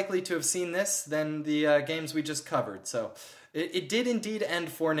less likely to have seen this than the games we just covered. So It did indeed end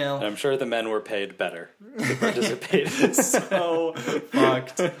 4-0. And I'm sure the men were paid better to participate. So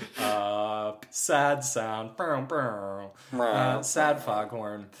fucked up. Sad sound. Sad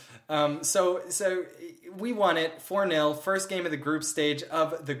foghorn. So we won it 4-0. First game of the group stage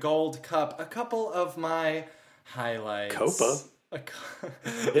of the Gold Cup. A couple of my highlights. Copa?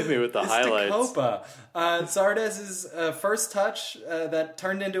 Hit me with the highlights. Copa. Zardez's first touch that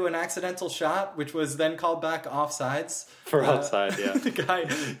turned into an accidental shot, which was then called back offsides. For offside, yeah. The guy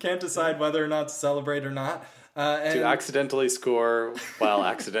can't decide whether or not to celebrate or not. To accidentally score while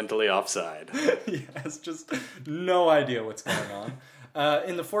accidentally offside. He has just no idea what's going on.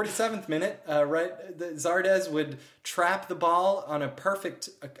 In the 47th minute, Zardez would trap the ball on a perfect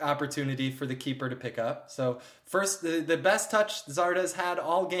opportunity for the keeper to pick up. So first, the best touch Zardez had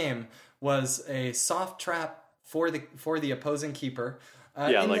all game was a soft trap for the opposing keeper.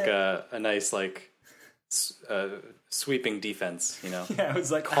 A nice sweeping defense, Yeah, it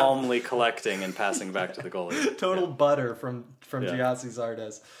was like calmly collecting and passing back to the goalie. Total butter from Gyasi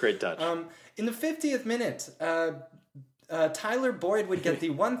Zardez. Great touch. In the 50th minute, Tyler Boyd would get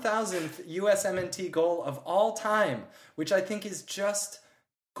the 1,000th USMNT goal of all time, which I think is just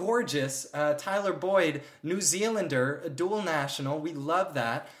gorgeous. Tyler Boyd, New Zealander, a dual national. We love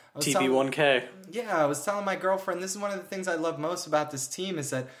that. TB1K. I was telling my girlfriend, this is one of the things I love most about this team is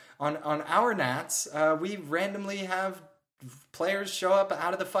that on our Nats, we randomly have players show up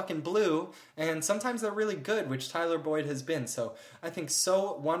out of the fucking blue, and sometimes they're really good, which Tyler Boyd has been. So I think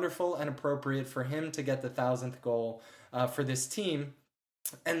so wonderful and appropriate for him to get the 1,000th goal for this team.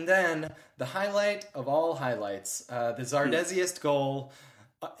 And then the highlight of all highlights, the Zardeziest goal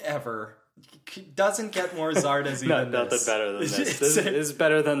ever. Doesn't get more Zardezi than nothing this. better than this. This is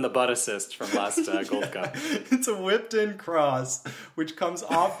better than the butt assist from last Gold Cup. It's a whipped-in cross, which comes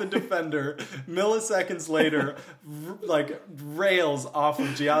off the defender. Milliseconds later, rails off of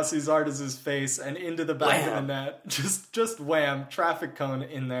Gyasi Zardez's face and into the back of the net. Just wham, traffic cone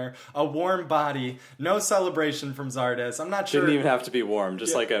in there. A warm body. No celebration from Zardez. I'm not sure. Didn't even have to be warm.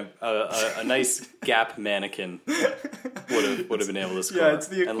 Just like a nice Gap mannequin would have been able to score. Yeah, it's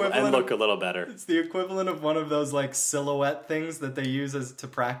the equivalent and look a little better. It's the equivalent of one of those silhouette things that they use to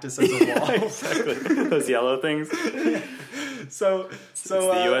practice as a wall. Exactly. Those yellow things. So it's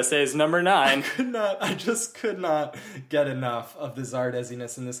the USA's number 9. I just could not get enough of the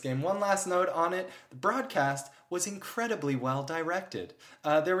Zardeziness in this game. One last note on it: the broadcast was incredibly well directed.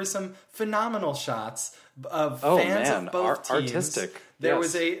 There were some phenomenal shots of fans of both teams. Artistic. There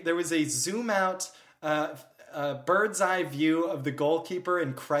was a zoom out. Bird's eye view of the goalkeeper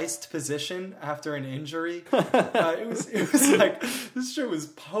in Christ position after an injury. It was like, this shit was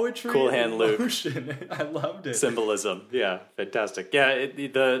poetry. Cool hand Luke. I loved it. Symbolism. Yeah, fantastic. Yeah,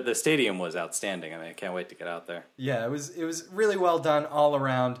 the stadium was outstanding. I mean, I can't wait to get out there. Yeah, it was really well done all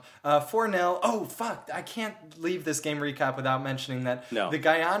around. 4-0. Oh, fuck. I can't leave this game recap without mentioning that the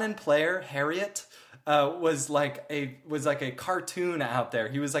Guyanan player, Harriet, was like a cartoon out there.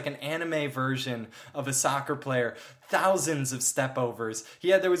 He was like an anime version of a soccer player. Thousands of step overs.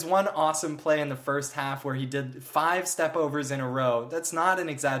 There was one awesome play in the first half where he did 5 step overs in a row. That's not an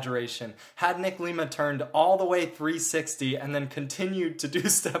exaggeration. Had Nick Lima turned all the way 360 and then continued to do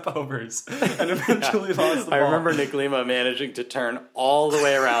step overs and eventually lost the ball. I remember Nick Lima managing to turn all the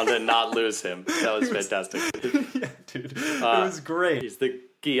way around and not lose him. That was fantastic. Yeah, dude. It was great. He's the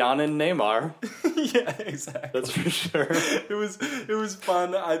Guyanan Neymar. Yeah, exactly. That's for sure. It was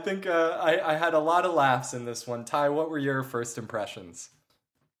fun. I think I had a lot of laughs in this one. Ty, what were your first impressions?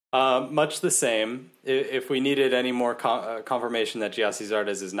 Much the same. If we needed any more confirmation that Gyasi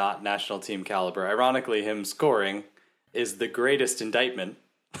Zardes is not national team caliber, ironically, him scoring is the greatest indictment.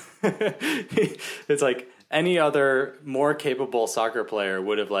 It's like any other more capable soccer player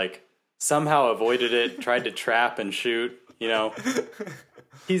would have somehow avoided it, tried to trap and shoot,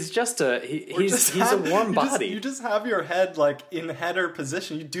 He's just he's a warm body. You just have your head in header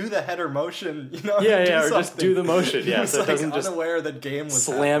position. You do the header motion, or just do the motion. Yeah, so it doesn't just unaware that game was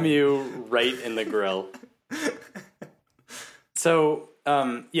slam happening. You right in the grill. So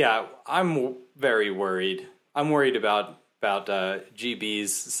I'm very worried. I'm worried about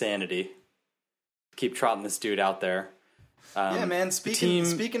GB's sanity. Keep trotting this dude out there. Yeah, man.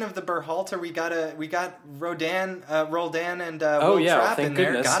 Speaking of the Berhalter, we got Roldan and Will Trapp thank in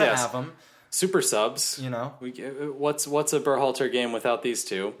there. Goodness, Gotta have them. Super subs. What's a Berhalter game without these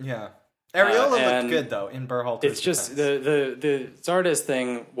two? Yeah, Areola looked good though in Berhalter's It's just the Zardes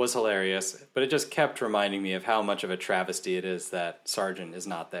thing was hilarious, but it just kept reminding me of how much of a travesty it is that Sargent is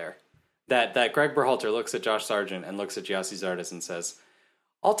not there. That Greg Berhalter looks at Josh Sargent and looks at Gyasi Zardes and says,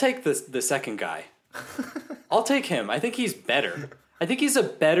 "I'll take the second guy." I'll take him. I think he's better. I think he's a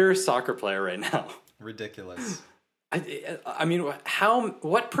better soccer player right now. Ridiculous. I mean,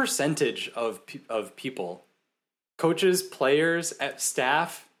 what percentage of people, coaches, players,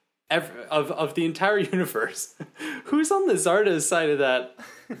 staff, of the entire universe, who's on the Zardes side of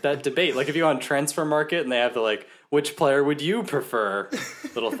that debate? Like, if you go on Transfer Market and they have the like, which player would you prefer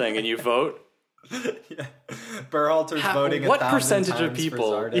little thing, and you vote. Yeah. Berhalter's voting. What 1,000 percentage of times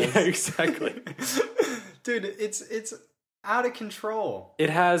people? for Zardes. Yeah, exactly. Dude, it's out of control. It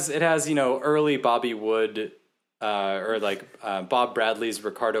has early Bobby Wood or Bob Bradley's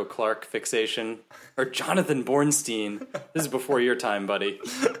Ricardo Clark fixation, or Jonathan Bornstein. This is before your time, buddy.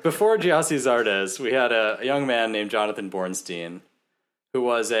 Before Gyasi Zardes, we had a young man named Jonathan Bornstein, who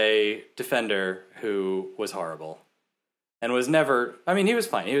was a defender who was horrible and was never. I mean, he was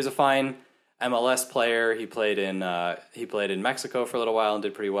fine. He was a fine MLS player. He played in Mexico for a little while and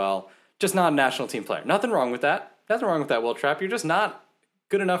did pretty well. Just not a national team player. Nothing wrong with that. Nothing wrong with that, Will Trapp. You're just not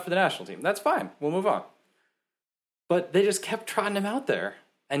good enough for the national team. That's fine. We'll move on. But they just kept trotting him out there,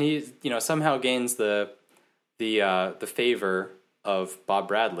 and he, somehow gains the favor of Bob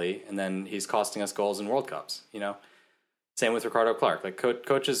Bradley, and then he's costing us goals in World Cups. Same with Ricardo Clark. Like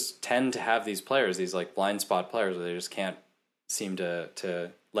coaches tend to have these players, these like blind spot players, where they just can't seem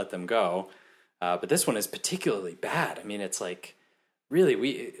to let them go. But this one is particularly bad. I mean, it's like, really,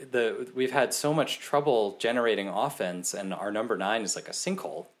 we've had so much trouble generating offense, and our number 9 is like a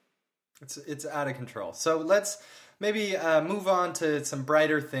sinkhole. It's out of control. So let's maybe move on to some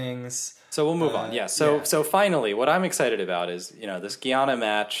brighter things. So we'll move on. Yeah. So finally, what I'm excited about is this Guyana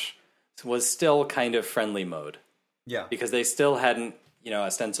match was still kind of friendly mode. Yeah. Because they still hadn't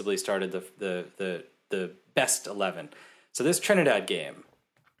ostensibly started the best 11. So this Trinidad game,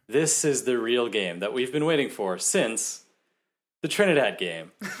 this is the real game that we've been waiting for since the Trinidad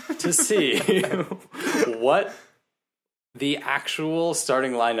game, to see what the actual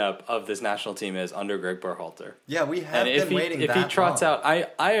starting lineup of this national team is under Greg Berhalter. Yeah, we have been waiting. If he trots out, I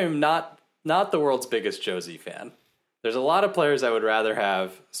am not the world's biggest Josie fan. There's a lot of players I would rather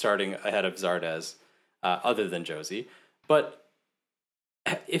have starting ahead of Zardes, other than Josie. But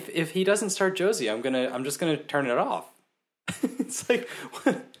if he doesn't start Josie, I'm just gonna turn it off. It's like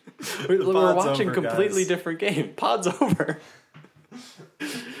we're watching over, completely guys. different game. Pod's over.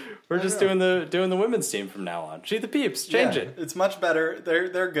 We're just doing the women's team from now on. She the peeps, change it. It's much better.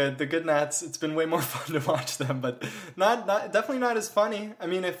 They're good. The good Nats. It's been way more fun to watch them, but not definitely not as funny. I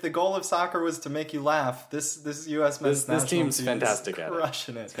mean, if the goal of soccer was to make you laugh, this U.S. men's national team's team fantastic is at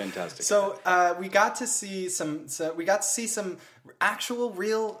crushing it. It's fantastic. So we got to see some actual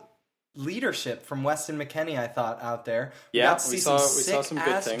real leadership from Weston McKennie, I thought, out there. Yeah, got to see some good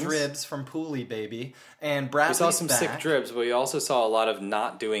ass things. dribs from Pooley, baby. And Bradley's We saw some back. sick dribs, but we also saw a lot of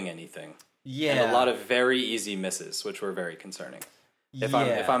not doing anything. Yeah. And a lot of very easy misses, which were very concerning. If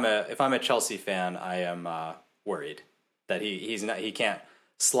I'm a Chelsea fan, I am worried that he can't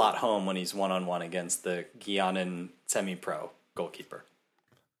slot home when he's 1-on-1 against the Guyanan semi-pro goalkeeper.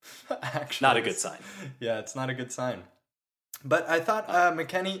 Actually, Not a good sign. Yeah, it's not a good sign. But I thought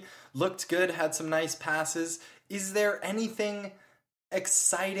McKennie looked good, had some nice passes. Is there anything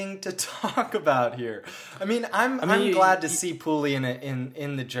exciting to talk about here? I mean, I'm glad to see Pooley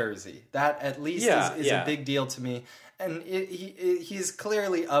in the jersey. That at least is a big deal to me. And he's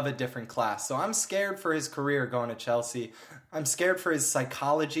clearly of a different class. So I'm scared for his career going to Chelsea. I'm scared for his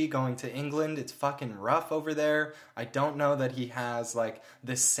psychology going to England. It's fucking rough over there. I don't know that he has like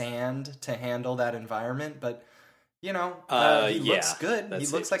the sand to handle that environment, but he looks good. He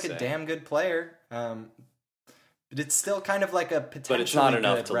looks like a damn good player. But it's still kind of like a potentially but it's not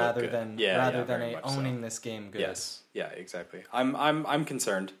enough good to rather look good. than very a much owning so. this game good. Yes, yeah, exactly. I'm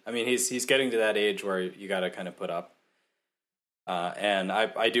concerned. I mean, he's getting to that age where you got to kind of put up. And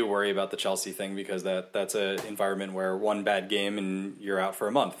I do worry about the Chelsea thing because that's an environment where one bad game and you're out for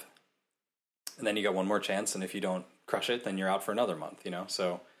a month, and then you got one more chance, and if you don't crush it, then you're out for another month.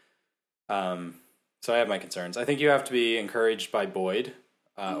 So I have my concerns. I think you have to be encouraged by Boyd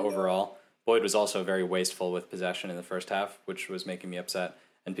overall. Boyd was also very wasteful with possession in the first half, which was making me upset.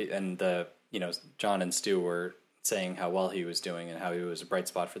 And John and Stu were saying how well he was doing and how he was a bright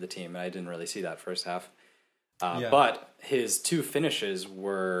spot for the team, and I didn't really see that first half. But his two finishes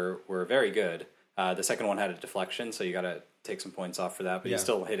were very good. The second one had a deflection, so you got to take some points off for that, but he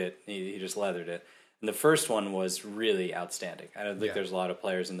still hit it. He just leathered it. And the first one was really outstanding. I don't think there's a lot of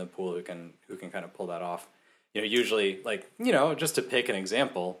players in the pool who can kind of pull that off. Usually, just to pick an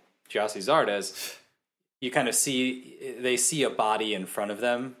example, Gyasi Zardes, you kind of they see a body in front of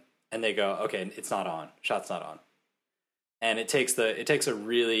them, and they go, okay, it's not on. Shot's not on. And it takes a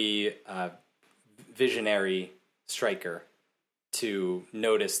really visionary striker to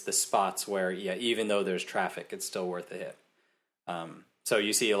notice the spots where, even though there's traffic, it's still worth a hit. So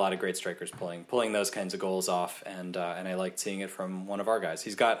you see a lot of great strikers pulling those kinds of goals off, and I liked seeing it from one of our guys.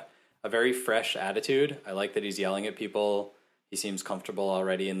 He's got a very fresh attitude. I like that he's yelling at people. He seems comfortable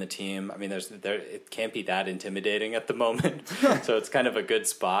already in the team. I mean, it can't be that intimidating at the moment, so it's kind of a good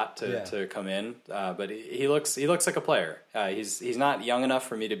spot to come in. But he looks like a player. He's not young enough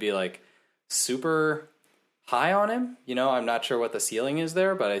for me to be like super high on him. I'm not sure what the ceiling is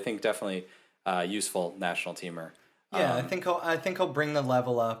there, but I think definitely useful national teamer. Yeah, I think he'll bring the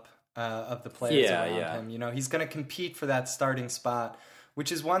level up of the players around him. He's going to compete for that starting spot,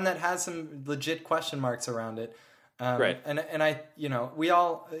 which is one that has some legit question marks around it. Right. And I, we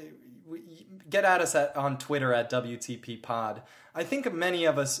all get at us on Twitter at WTP Pod. I think many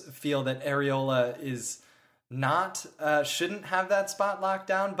of us feel that Areola is not shouldn't have that spot locked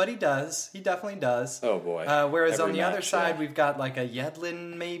down, but he does. He definitely does. Oh boy. Whereas on the other side, we've got like a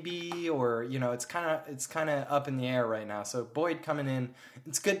Yedlin maybe, or it's kind of up in the air right now. So Boyd coming in,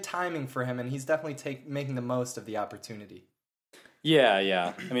 it's good timing for him, and he's definitely making the most of the opportunity.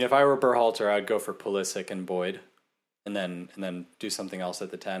 Yeah. I mean, if I were Berhalter, I'd go for Pulisic and Boyd, and then do something else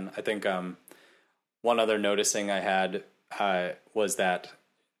at the 10. I think one other noticing I had was that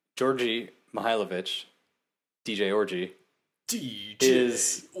Georgi Mihailovic, DJ Orgy,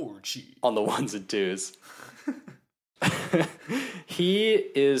 is on the ones and twos. He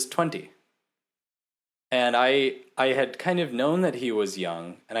is 20. And I had kind of known that he was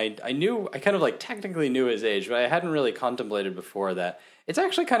young, and I kind of like technically knew his age, but I hadn't really contemplated before that it's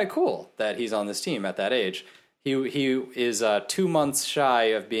actually kind of cool that he's on this team at that age. He is 2 months shy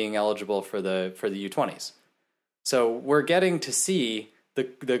of being eligible for the U20s. So we're getting to see the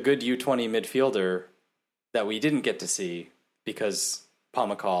good U20 midfielder that we didn't get to see because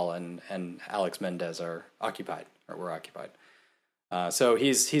Pamukal and Alex Mendez were occupied. So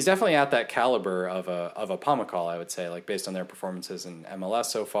he's definitely at that caliber of a Pamukal, I would say, like based on their performances in MLS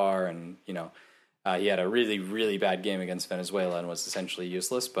so far, and he had a really, really bad game against Venezuela and was essentially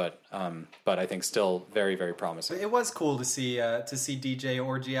useless, but I think still very, very promising. It was cool to see DJ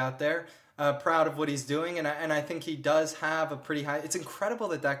Orgy out there. Proud of what he's doing, and I think he does have a pretty high. It's incredible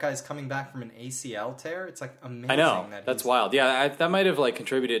that guy's coming back from an ACL tear. It's like amazing. I know that's wild. Yeah, that might have like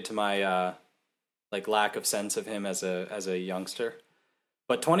contributed to my like lack of sense of him as a youngster.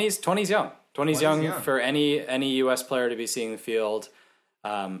 But 20's young. 20's young for any U.S. player to be seeing the field.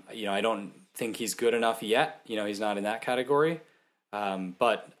 I don't think he's good enough yet. He's not in that category.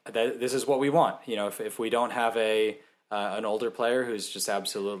 But this is what we want. If we don't have an older player who's just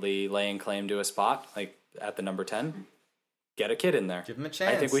absolutely laying claim to a spot, like at the number 10, get a kid in there. Give him a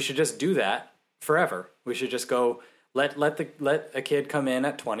chance. I think we should just do that forever. We should just go let a kid come in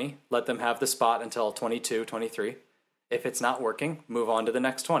at 20, let them have the spot until 22, 23. If it's not working, move on to the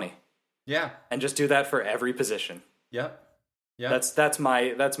next 20. Yeah. And just do that for every position. Yep. That's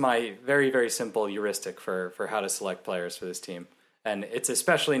my very, very simple heuristic for how to select players for this team. And it's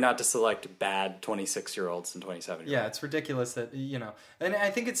especially not to select bad 26-year-olds and 27-year-olds. Yeah, it's ridiculous that, And I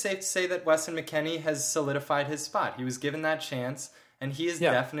think it's safe to say that Weston McKennie has solidified his spot. He was given that chance, and he is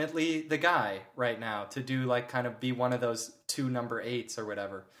definitely the guy right now to do, like, kind of be one of those 2 number 8s or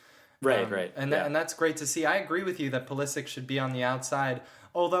whatever. Right. And that's great to see. I agree with you that Pulisic should be on the outside,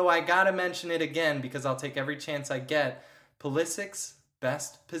 although I gotta mention it again because I'll take every chance I get. Pulisic's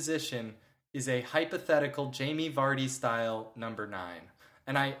best position is a hypothetical Jamie Vardy style number 9,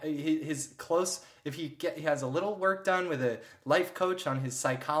 and if he has a little work done with a life coach on his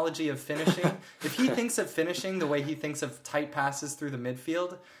psychology of finishing, if he thinks of finishing the way he thinks of tight passes through the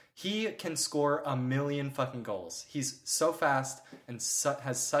midfield, he can score 1,000,000 fucking goals. He's so fast and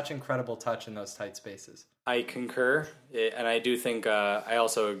has such incredible touch in those tight spaces. I concur, and I do think I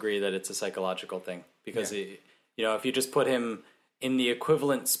also agree that it's a psychological thing because if you just put him in the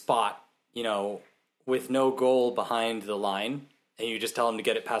equivalent spot, with no goal behind the line, and you just tell him to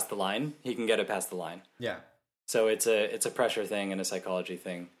get it past the line, he can get it past the line. Yeah. So it's a pressure thing and a psychology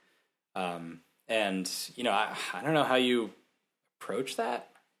thing. And I don't know how you approach that.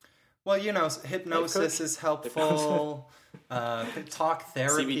 Well, hypnosis is helpful. Talk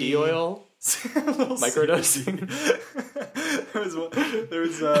therapy. CBD oil. Microdosing. There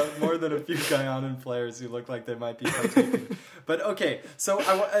was more than a few Guyana players who looked like they might be partaking. But okay, so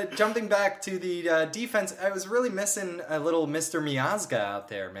jumping back to the defense, I was really missing a little Mr. Miazga out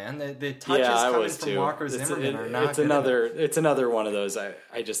there, man. The touches coming from Walker Zimmerman are not good. It's another one of those. I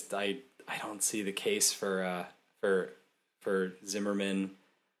don't see the case for Zimmerman.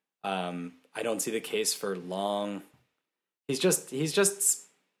 I don't see the case for Long. He's just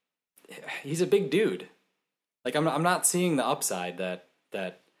he's a big dude. Like I'm not seeing the upside that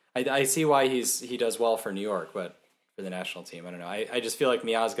I see why he does well for New York, but for the national team, I don't know. I just feel like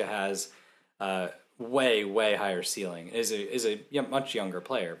Miazga has way higher ceiling. Is a much younger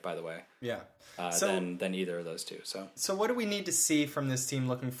player, by the way. Yeah. Than either of those two. So what do we need to see from this team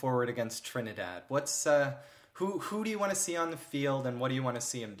looking forward against Trinidad? What's who do you want to see on the field, and what do you want to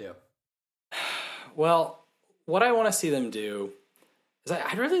see him do? Well, what I want to see them do is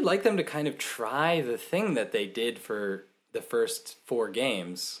I'd really like them to kind of try the thing that they did for the first 4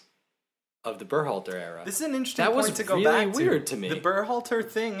 games of the Berhalter era. This is an interesting that point was to go really back to. Weird to me. The Berhalter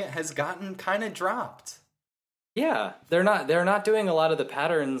thing has gotten kind of dropped. Yeah, they're not doing a lot of the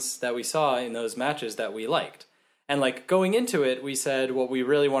patterns that we saw in those matches that we liked. And like going into it, we said what we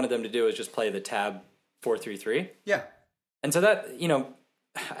really wanted them to do is just play the tab 4-3-3. Yeah. And so that,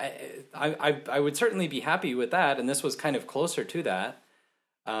 I would certainly be happy with that, and this was kind of closer to that.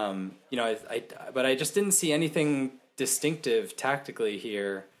 But I just didn't see anything distinctive tactically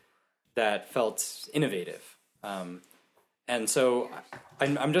here that felt innovative. And so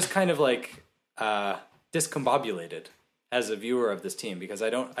I'm just kind of like discombobulated as a viewer of this team, because I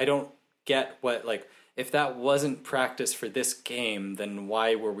don't get what, like, if that wasn't practice for this game, then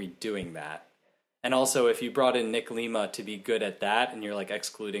why were we doing that? And also, if you brought in Nick Lima to be good at that, and you're like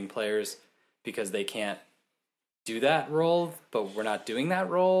excluding players because they can't do that role, but we're not doing that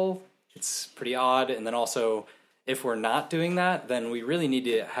role, it's pretty odd. And then also, if we're not doing that, then we really need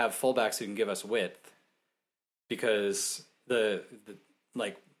to have fullbacks who can give us width, because the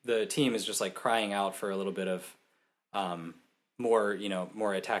team is just like crying out for a little bit of more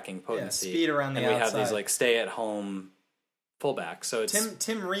attacking potency. Yeah, speed around the outside. And we have these like stay at home fullbacks. So it's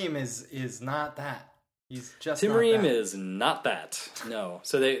Tim Ream is not that. He's just Tim not Ream that. is not that. No.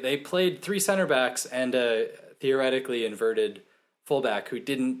 So they played 3 center backs and a theoretically inverted fullback who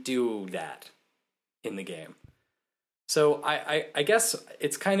didn't do that in the game. So I guess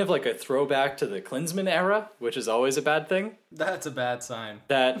it's kind of like a throwback to the Klinsmann era, which is always a bad thing. That's a bad sign.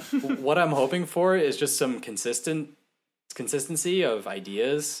 That what I'm hoping for is just some consistency of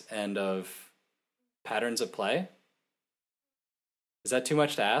ideas and of patterns of play. Is that too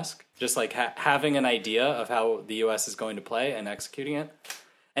much to ask? Just like having an idea of how the U.S. is going to play and executing it?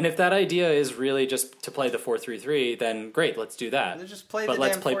 And if that idea is really just to play the 4-3-3, then great, let's do that. Then just play but the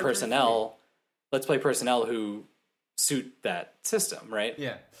let's damn play 4-3-3. personnel. Let's play personnel who suit that system, right?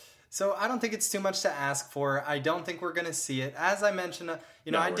 Yeah. So I don't think it's too much to ask for. I don't think we're going to see it. As I mentioned,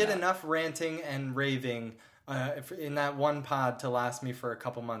 I did enough ranting and raving in that one pod to last me for a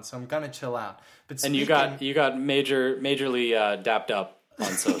couple months, so I'm going to chill out. But and you got majorly dapped up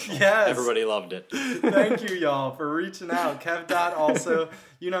on social. Yes. Everybody loved it. Thank you, y'all, for reaching out. Kev Dot also,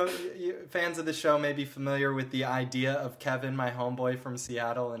 fans of the show may be familiar with the idea of Kevin, my homeboy from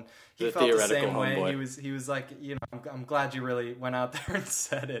Seattle, and he felt the same way. Homeboy. He was like, I'm glad you really went out there and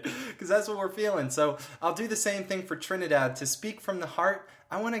said it, because that's what we're feeling. So I'll do the same thing for Trinidad. To speak from the heart,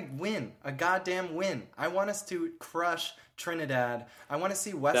 I want to win, a goddamn win. I want us to crush Trinidad. I want to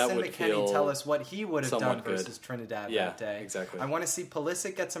see Weston McKennie tell us what he would have done versus Trinidad that day. Exactly. I want to see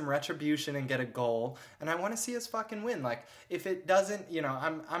Pulisic get some retribution and get a goal, and I want to see us fucking win. Like, if it doesn't,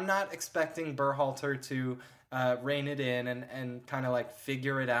 I'm not expecting Berhalter to rein it in and kind of like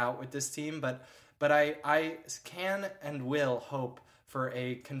figure it out with this team, but I can and will hope for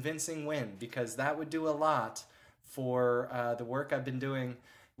a convincing win, because that would do a lot for the work I've been doing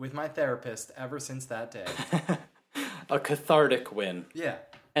with my therapist ever since that day. A cathartic win. Yeah.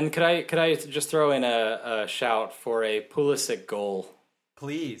 And could I just throw in a shout for a Pulisic goal?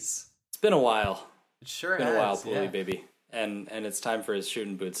 Please. It's been a while. It sure It's been has. a while, Puli, yeah. baby. And it's time for his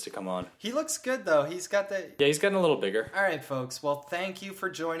shooting boots to come on. He looks good, though. He's got the... Yeah, he's getting a little bigger. All right, folks. Well, thank you for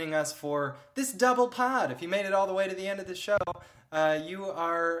joining us for this double pod. If you made it all the way to the end of the show,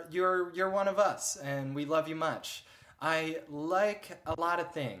 you're one of us, and we love you much. I like a lot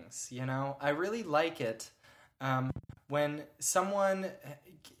of things, I really like it when someone,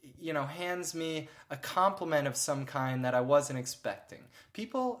 hands me a compliment of some kind that I wasn't expecting.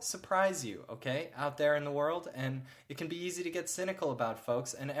 People surprise you, okay, out there in the world, and it can be easy to get cynical about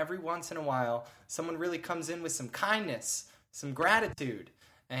folks, and every once in a while, someone really comes in with some kindness, some gratitude,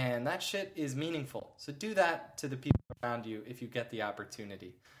 and that shit is meaningful. So do that to the people around you if you get the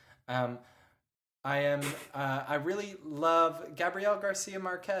opportunity. I really love Gabriel Garcia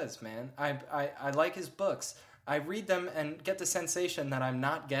Marquez, man. I like his books. I read them and get the sensation that I'm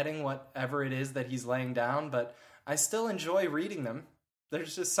not getting whatever it is that he's laying down, but I still enjoy reading them.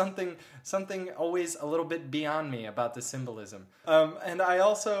 There's just something always a little bit beyond me about the symbolism. And I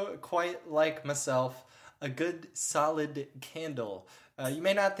also quite like myself a good solid candle. You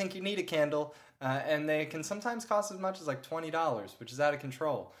may not think you need a candle, and they can sometimes cost as much as like $20, which is out of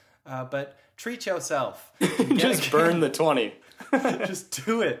control. But treat yourself. Just burn the 20. Just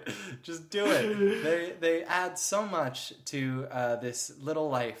do it. Just do it. They add so much to this little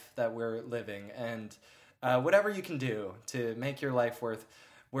life that we're living, and whatever you can do to make your life worth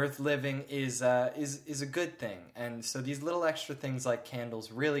living is a good thing. And so these little extra things like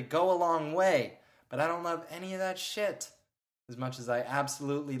candles really go a long way. But I don't love any of that shit as much as I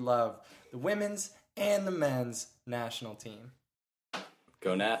absolutely love the women's and the men's national team.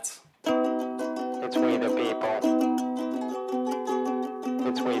 Go Nats. It's we the people.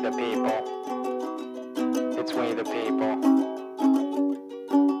 It's we the people. It's we the people.